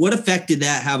what effect did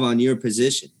that have on your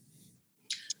position?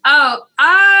 Oh,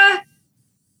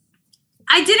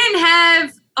 I didn't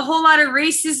have a whole lot of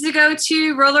races to go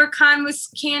to. RollerCon was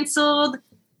canceled.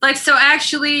 Like, so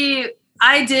actually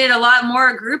I did a lot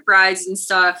more group rides and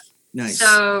stuff. Nice.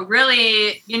 So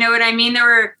really, you know what I mean? There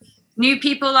were new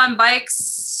people on bikes.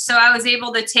 So I was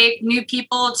able to take new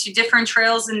people to different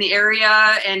trails in the area.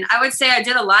 And I would say I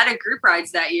did a lot of group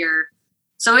rides that year.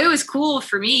 So it was cool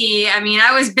for me. I mean,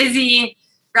 I was busy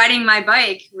riding my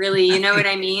bike, really. You know what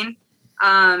I mean?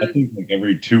 I think like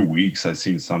every 2 weeks I've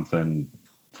seen something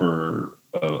for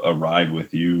a ride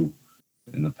with you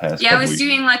in the past. Yeah, I was weeks.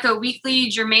 doing like a weekly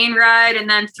Germain ride and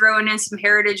then throwing in some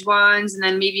heritage ones and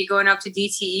then maybe going up to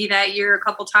DTE that year a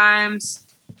couple times.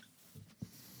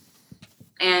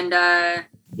 And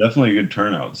definitely good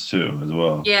turnouts too, as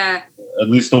well. Yeah. At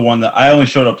least the one that I only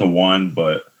showed up to one,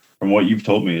 but from what you've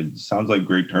told me, it sounds like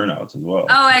great turnouts as well.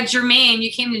 Oh, at Germain,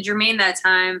 you came to Germain that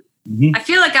time. Mm-hmm. I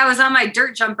feel like I was on my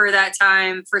dirt jumper that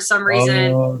time for some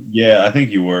reason. Yeah, I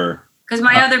think you were. Because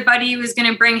my other buddy was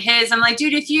going to bring his. I'm like,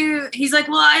 dude, he's like,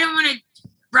 well, I don't want to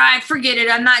ride. Forget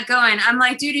it. I'm not going. I'm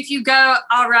like, dude, if you go,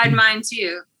 I'll ride mine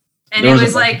too. And it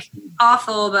was like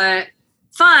awful, but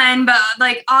fun, but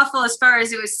like awful as far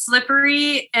as it was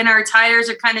slippery and our tires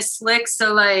are kind of slick.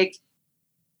 So like,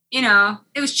 you know,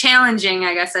 it was challenging,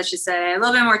 I guess I should say. A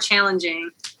little bit more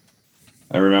challenging.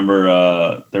 I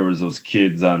remember there was those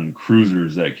kids on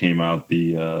cruisers that came out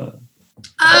the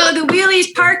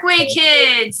Wheelies Parkway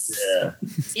kids.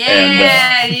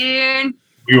 Yeah. Yeah, dude.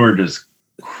 We were just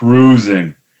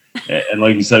cruising. And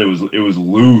like you said, it was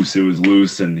loose. It was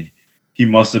loose and he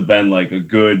must have been like a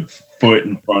good foot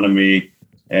in front of me.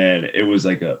 And it was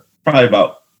like probably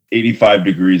about 85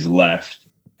 degrees left.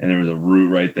 And there was a root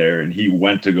right there. And he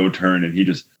went to go turn and he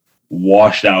just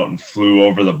washed out and flew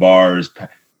over the bars,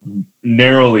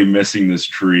 narrowly missing this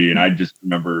tree. And I just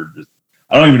remember,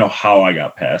 I don't even know how I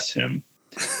got past him.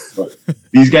 But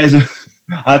these guys,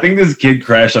 I think this kid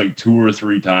crashed like 2 or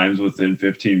 3 times within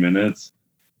 15 minutes.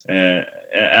 And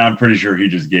I'm pretty sure he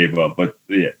just gave up. But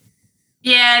yeah.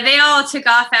 Yeah, they all took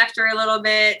off after a little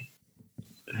bit.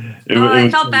 I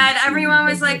felt bad. Everyone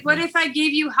was like, what if I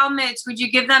gave you helmets? Would you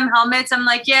give them helmets? I'm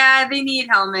like, yeah, they need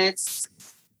helmets.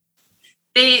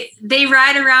 They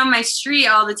ride around my street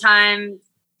all the time.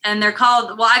 And they're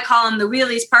called, well, I call them the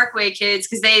Wheelies Parkway kids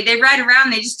because they ride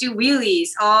around. They just do wheelies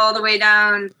all the way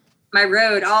down my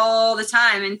road all the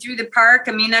time and through the park.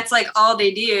 I mean, that's like all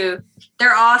they do.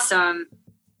 They're awesome.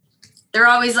 They're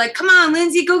always like, come on,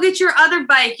 Lindsay, go get your other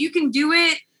bike. You can do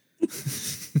it.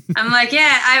 I'm like,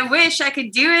 yeah, I wish I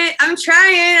could do it. I'm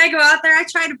trying. I go out there. I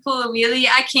try to pull a wheelie.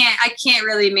 I can't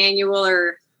really manual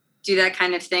or do that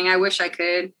kind of thing. I wish I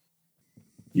could.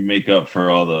 You make up for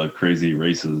all the crazy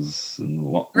races and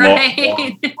long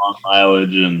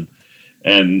mileage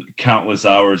and countless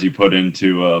hours you put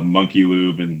into monkey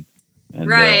lube and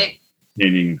right.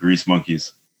 Painting grease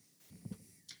monkeys.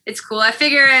 It's cool. I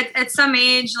figure at some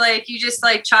age, like you just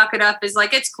like chalk it up as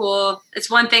like, it's cool. It's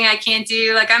one thing I can't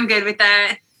do. Like, I'm good with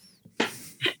that.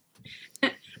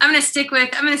 I'm going to stick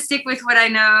with what I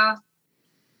know.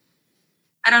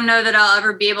 I don't know that I'll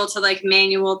ever be able to like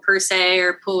manual per se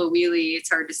or pull a wheelie. It's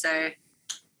hard to say.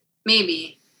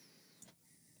 Maybe.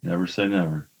 Never say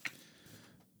never.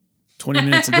 20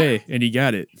 minutes a day and you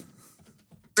got it.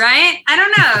 Right? I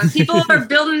don't know. People are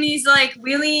building these like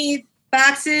wheelie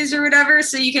boxes or whatever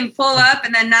so you can pull up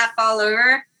and then not fall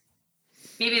over.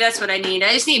 Maybe that's what I need.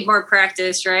 I just need more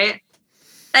practice, right?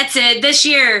 That's it. This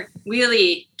year,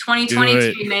 wheelie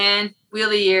 2022, man.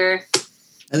 Wheelie year.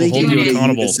 I think we'll you hold you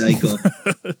accountable.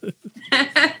 Unicycle.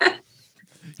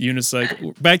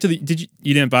 Unicycle. Back to you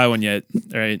didn't buy one yet,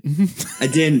 all right? I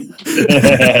didn't.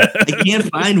 I can't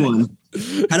find one.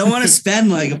 I don't want to spend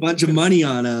like a bunch of money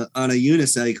on a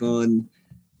unicycle, and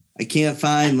I can't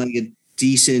find like a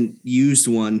decent used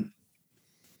one.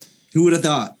 Who would have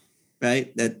thought,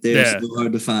 right? That they're so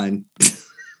hard to find.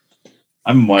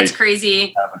 I might That's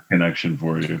crazy. Have a connection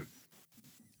for you.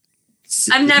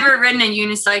 I've never ridden a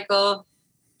unicycle.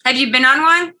 Have you been on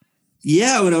one?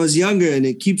 Yeah, when I was younger, and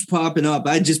it keeps popping up.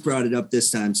 I just brought it up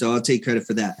this time, so I'll take credit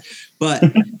for that. But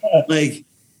like,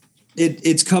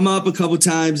 It's come up a couple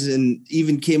times, and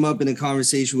even came up in a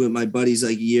conversation with my buddies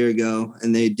like a year ago,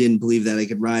 and they didn't believe that I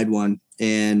could ride one.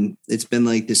 And it's been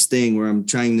like this thing where I'm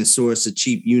trying to source a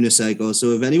cheap unicycle.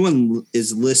 So if anyone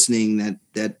is listening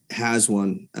that has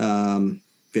one,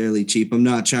 fairly cheap, I'm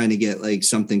not trying to get like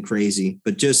something crazy,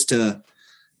 but just to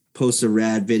post a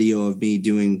rad video of me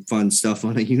doing fun stuff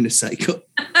on a unicycle.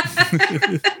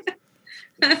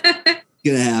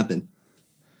 Gonna happen.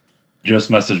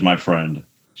 Just messaged my friend.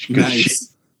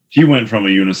 Nice. She went from a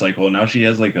unicycle, and now she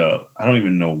has like I don't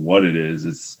even know what it is.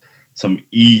 It's some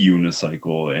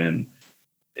unicycle, and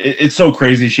it's so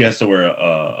crazy. She has to wear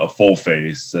a full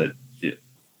face.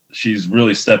 She's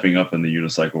really stepping up in the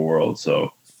unicycle world.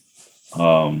 So,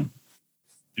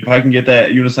 if I can get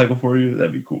that unicycle for you,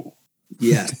 that'd be cool.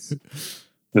 Yes.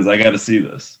 Because I got to see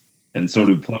this, and so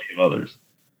do plenty of others.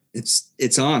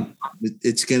 It's on.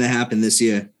 It's gonna happen this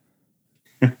year.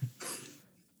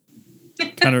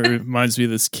 Kind of reminds me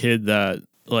of this kid that,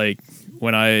 like,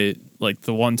 when I, like,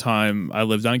 the one time I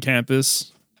lived on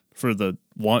campus for the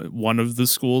one of the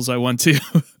schools I went to,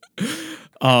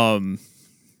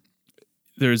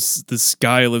 there's this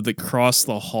guy who lived across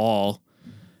the hall,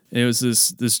 and it was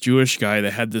this Jewish guy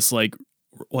that had this like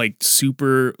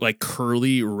super like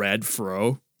curly red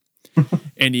fro,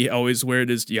 and he always wore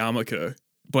his yarmulke.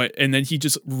 And then he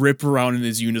just rip around in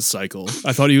his unicycle.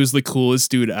 I thought he was the coolest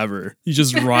dude ever. He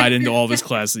just ride into all of his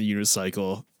class in a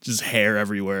unicycle, just hair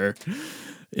everywhere.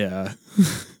 Yeah,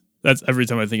 that's every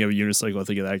time I think of a unicycle, I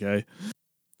think of that guy.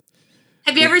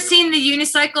 Have you ever seen the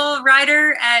unicycle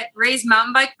rider at Ray's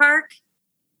Mountain Bike Park?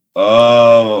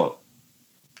 Oh,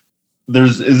 I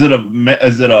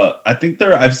think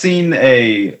I've seen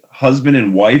a husband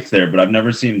and wife there, but I've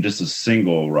never seen just a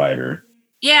single rider.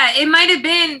 Yeah, it might have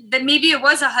been that. Maybe it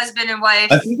was a husband and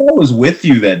wife. I think I was with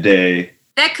you that day.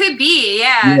 That could be,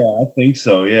 yeah. Yeah, I think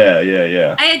so.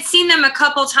 Yeah. I had seen them a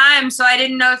couple times, so I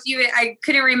didn't know I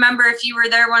couldn't remember if you were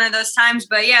there one of those times.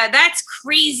 But yeah, that's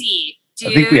crazy, dude.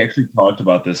 I think we actually talked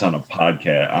about this on a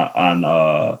podcast, on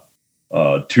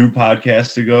 2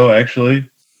 podcasts ago, actually,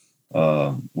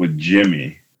 with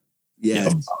Jimmy. Yeah.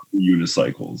 About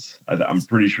unicycles. I'm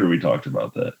pretty sure we talked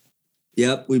about that.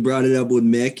 Yep, we brought it up with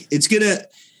Mick.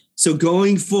 So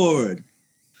going forward,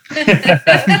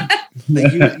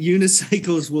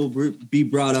 unicycles will be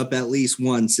brought up at least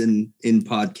once in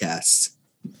podcasts.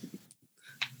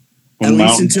 At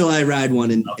least until I ride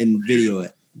one and video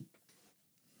it.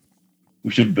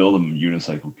 We should build a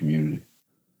unicycle community.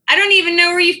 I don't even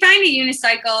know where you find a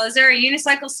unicycle. Is there a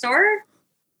unicycle store?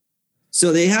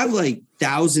 So they have like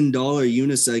 $1,000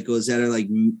 unicycles that are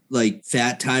like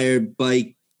fat tire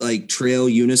bike, like trail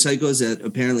unicycles that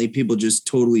apparently people just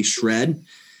totally shred.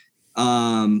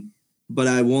 But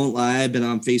I won't lie, I've been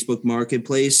on Facebook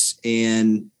Marketplace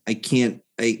and I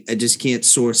just can't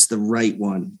source the right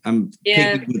one. I'm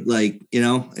picky with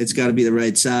it's got to be the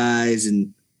right size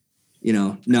and,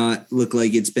 not look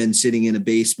like it's been sitting in a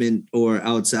basement or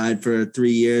outside for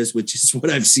 3 years, which is what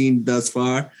I've seen thus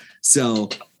far. So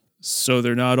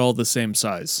they're not all the same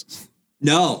size.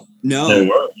 No. And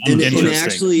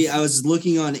actually, I was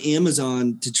looking on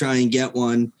Amazon to try and get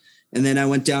one. And then I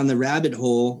went down the rabbit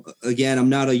hole. Again, I'm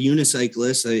not a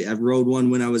unicyclist. I rode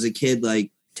one when I was a kid, like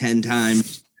 10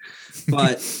 times.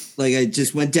 But I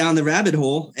just went down the rabbit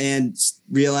hole and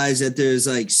realized that there's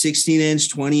like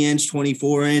 16-inch, 20-inch,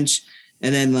 24-inch.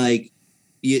 And then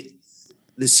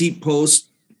the seat post,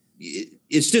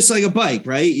 it's just like a bike,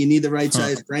 right? You need the right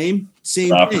size frame.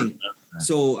 Same thing.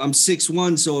 So I'm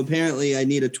 6'1", so apparently I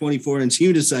need a 24-inch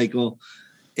unicycle.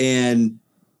 And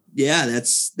yeah,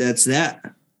 that's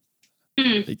that.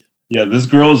 Yeah, this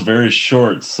girl is very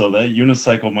short, so that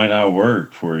unicycle might not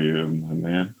work for you, my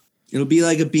man. It'll be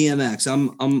like a BMX.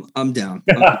 I'm down.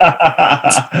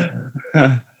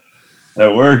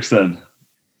 That works then.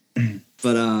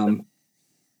 But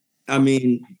I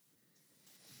mean,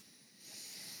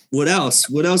 what else?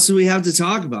 What else do we have to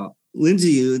talk about?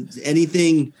 Lindsay,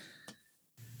 anything?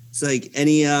 It's like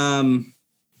any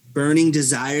burning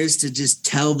desires to just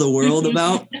tell the world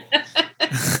about?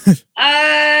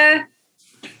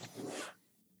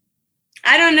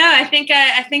 I don't know. I think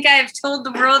I've told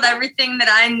the world everything that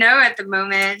I know at the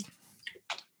moment.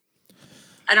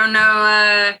 I don't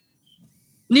know.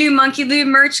 New Monkey Lube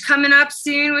merch coming up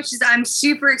soon, which I'm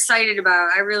super excited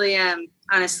about. I really am,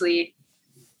 honestly.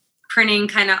 Printing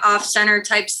kind of off-center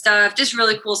type stuff, just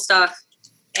really cool stuff.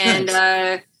 And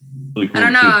really cool, I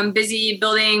don't know. I'm busy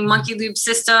building Monkey Lube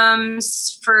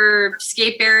systems for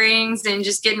skate bearings and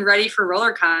just getting ready for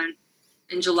RollerCon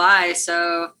in July.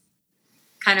 So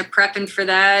kind of prepping for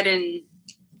that and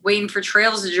waiting for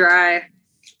trails to dry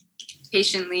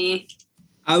patiently.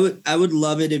 I would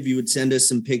love it if you would send us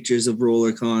some pictures of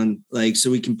RollerCon, like so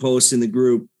we can post in the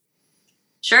group.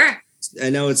 Sure. I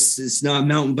know it's not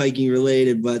mountain biking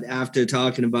related, but after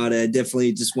talking about it, I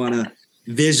definitely just want to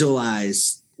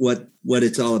visualize what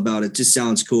it's all about. It just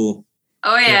sounds cool.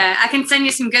 Oh yeah, I can send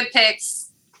you some good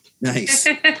pics. Nice.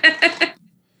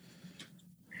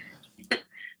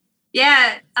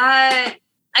 Yeah, I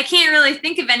can't really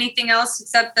think of anything else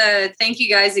except thank you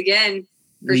guys again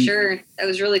for sure. That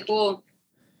was really cool.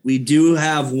 We do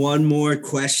have one more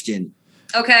question.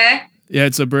 Okay. Yeah,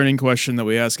 it's a burning question that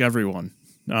we ask everyone.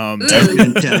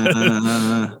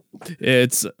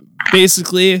 It's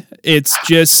basically, it's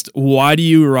just, why do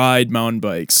you ride mountain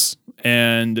bikes?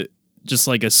 And just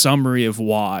like a summary of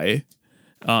why.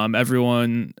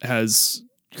 Everyone has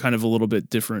kind of a little bit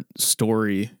different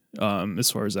story as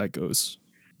far as that goes.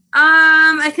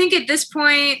 I think at this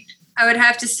point, I would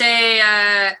have to say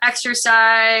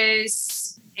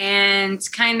exercise, and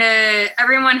kind of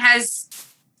everyone has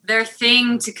their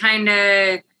thing to kind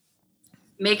of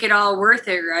make it all worth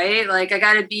it, right? Like I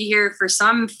got to be here for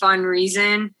some fun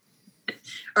reason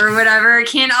or whatever. It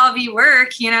can't all be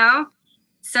work, you know?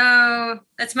 So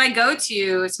that's my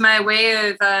go-to. It's my way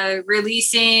of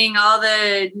releasing all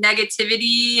the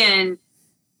negativity, and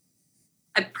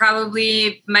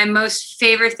my most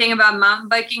favorite thing about mountain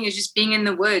biking is just being in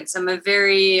the woods. I'm a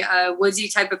very woodsy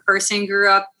type of person, grew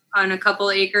up on a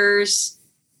couple acres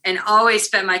and always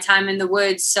spent my time in the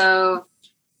woods. So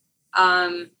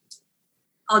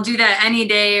I'll do that any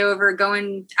day over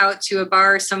going out to a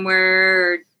bar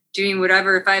somewhere or doing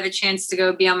whatever. If I have a chance to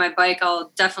go be on my bike,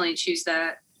 I'll definitely choose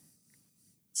that.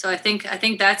 So I think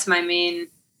that's my main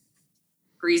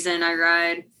reason I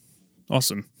ride.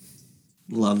 Awesome.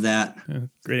 Love that. Yeah,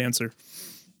 great answer.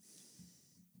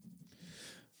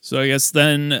 So I guess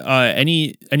then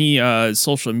any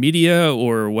social media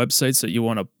or websites that you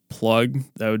want to plug,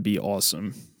 that would be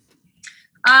awesome.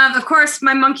 Of course,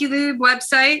 my Monkey Lube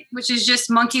website, which is just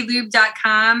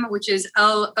monkeylube.com, which is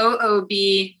LOOB.com,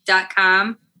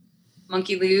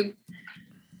 Monkey Lube.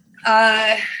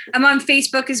 I'm on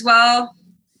Facebook as well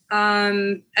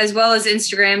as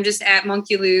Instagram, just at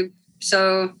Monkey Lube.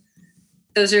 So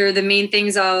those are the main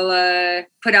things I'll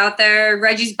put out there.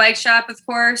 Reggie's Bike Shop, of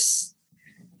course.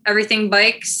 Everything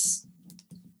Bikes.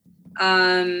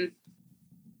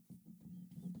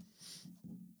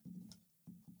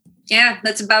 Yeah,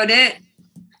 that's about it.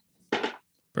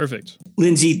 Perfect.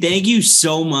 Lindsay, thank you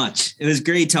so much. It was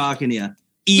great talking to you.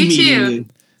 You too.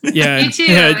 Yeah, you too.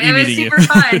 It was super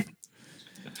fun.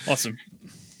 Awesome.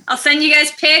 I'll send you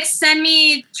guys pics. Send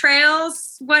me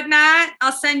trails, whatnot.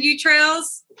 I'll send you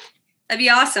trails. That'd be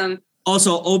awesome.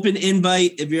 Also, open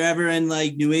invite if you're ever in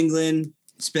like New England,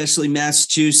 especially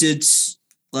Massachusetts,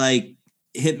 like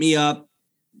hit me up.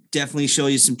 Definitely show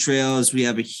you some trails. We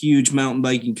have a huge mountain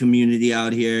biking community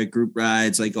out here, group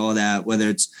rides, like all that, whether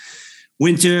it's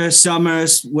winter,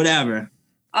 summers, whatever.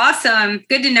 Awesome.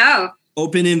 Good to know.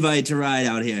 Open invite to ride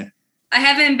out here. I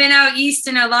haven't been out east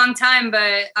in a long time,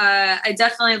 but I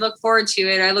definitely look forward to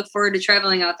it. I look forward to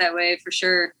traveling out that way for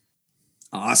sure.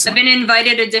 Awesome. I've been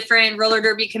invited to different roller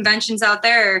derby conventions out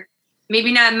there.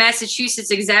 Maybe not Massachusetts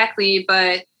exactly,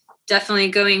 but definitely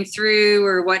going through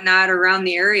or whatnot around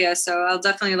the area. So I'll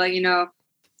definitely let you know.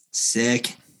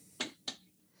 Sick.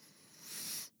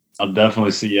 I'll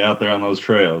definitely see you out there on those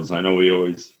trails. I know we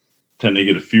always tend to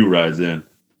get a few rides in.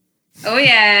 Oh,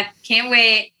 yeah. Can't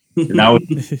wait. Now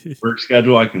with work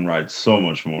schedule, I can ride so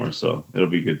much more. So it'll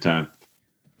be a good time.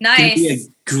 Nice. It's gonna be a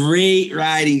great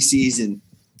riding season.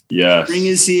 Yes. Spring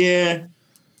is here.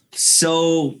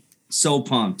 So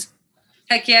pumped.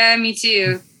 Heck yeah, me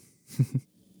too.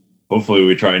 Hopefully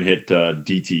we try and hit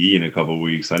DTE in a couple of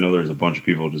weeks. I know there's a bunch of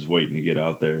people just waiting to get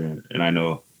out there, and I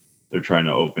know they're trying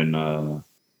to open.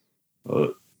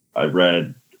 I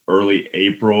read early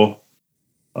April,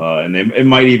 and it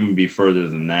might even be further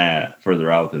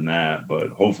out than that.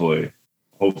 But hopefully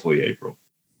April.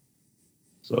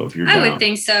 So if you're down, I would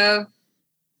think so.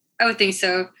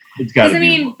 it's got to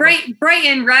be.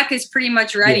 Brighton Rec is pretty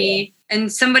much ready,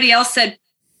 and somebody else said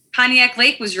Pontiac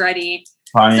Lake was ready.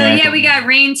 Pontiac. So yeah, we got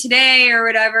rain today or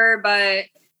whatever, but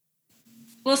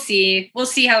we'll see. We'll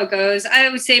see how it goes. I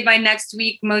would say by next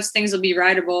week, most things will be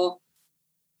rideable.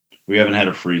 We haven't had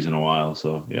a freeze in a while,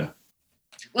 so yeah.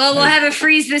 Well, we'll have a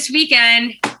freeze this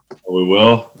weekend. We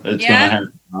will. It's Yeah. gonna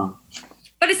happen. Huh?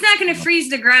 But it's not going to freeze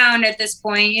the ground at this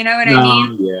point. You know what I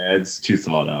mean? Yeah, it's too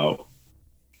thought out.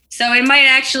 So it might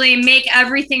actually make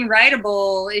everything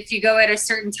rideable if you go at a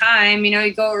certain time. You know,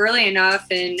 you go early enough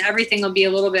and everything will be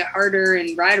a little bit harder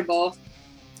and rideable.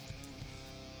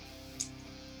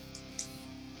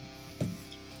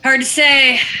 Hard to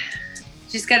say.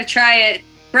 Just got to try it.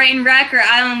 Brighton Rec or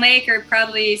Island Lake are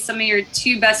probably some of your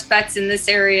two best bets in this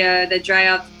area that dry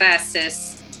out the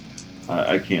fastest.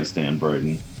 I can't stand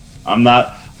Brighton. I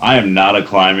am not a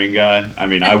climbing guy. I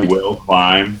mean, I will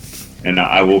climb and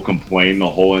I will complain the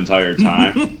whole entire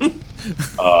time.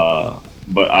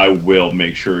 But I will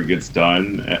make sure it gets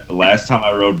done. Last time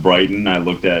I rode Brighton, I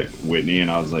looked at Whitney and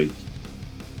I was like,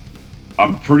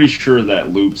 I'm pretty sure that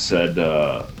loop said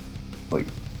like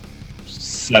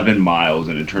 7 miles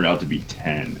and it turned out to be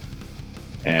 10.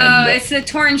 And it's the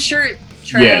Torn Shirt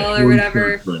Trail or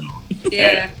whatever.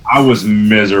 Yeah. And I was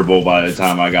miserable by the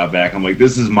time I got back. I'm like,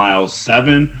 this is mile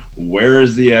 7. Where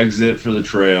is the exit for the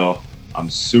trail? I'm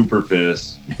super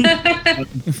pissed.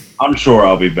 I'm sure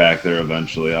I'll be back there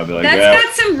eventually. I'll be like, that's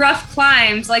got some rough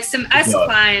climbs, like some S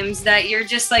climbs that you're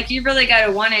just like, you really got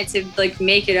to want it to like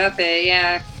make it up it.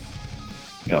 Yeah.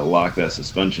 Gotta lock that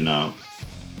suspension out.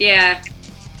 Yeah.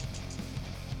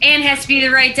 And it has to be the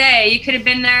right day. You could have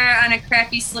been there on a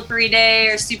crappy slippery day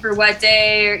or super wet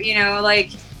day, or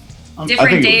like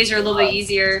different days are a little bit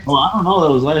easier. Well, I don't know.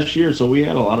 That was last year, so we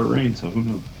had a lot of rain, so who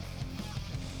knows?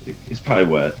 It's probably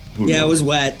wet. Who knows? It was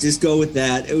wet. Just go with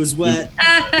that. It was wet.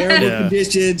 Terrible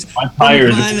conditions. My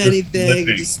tires couldn't climb anything.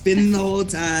 Just spinning the whole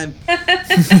time.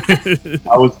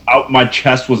 I was out. My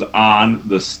chest was on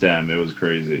the stem. It was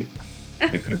crazy.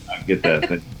 I could not get that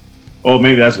thing. Oh,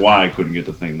 maybe that's why I couldn't get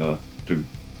the thing to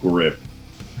grip.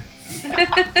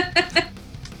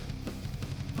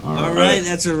 All right,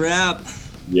 that's a wrap.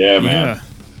 Yeah, man. Yeah.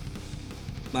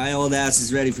 My old ass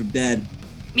is ready for bed.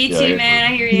 Me too,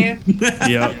 man. I hear you.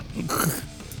 Yeah.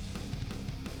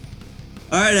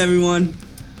 All right, everyone.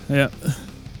 Yeah.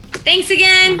 Thanks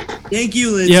again. Thank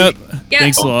you, Lindsay. Yep.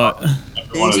 Thanks a lot.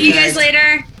 Thanks, See you guys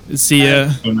later. See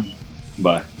ya.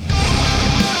 Bye.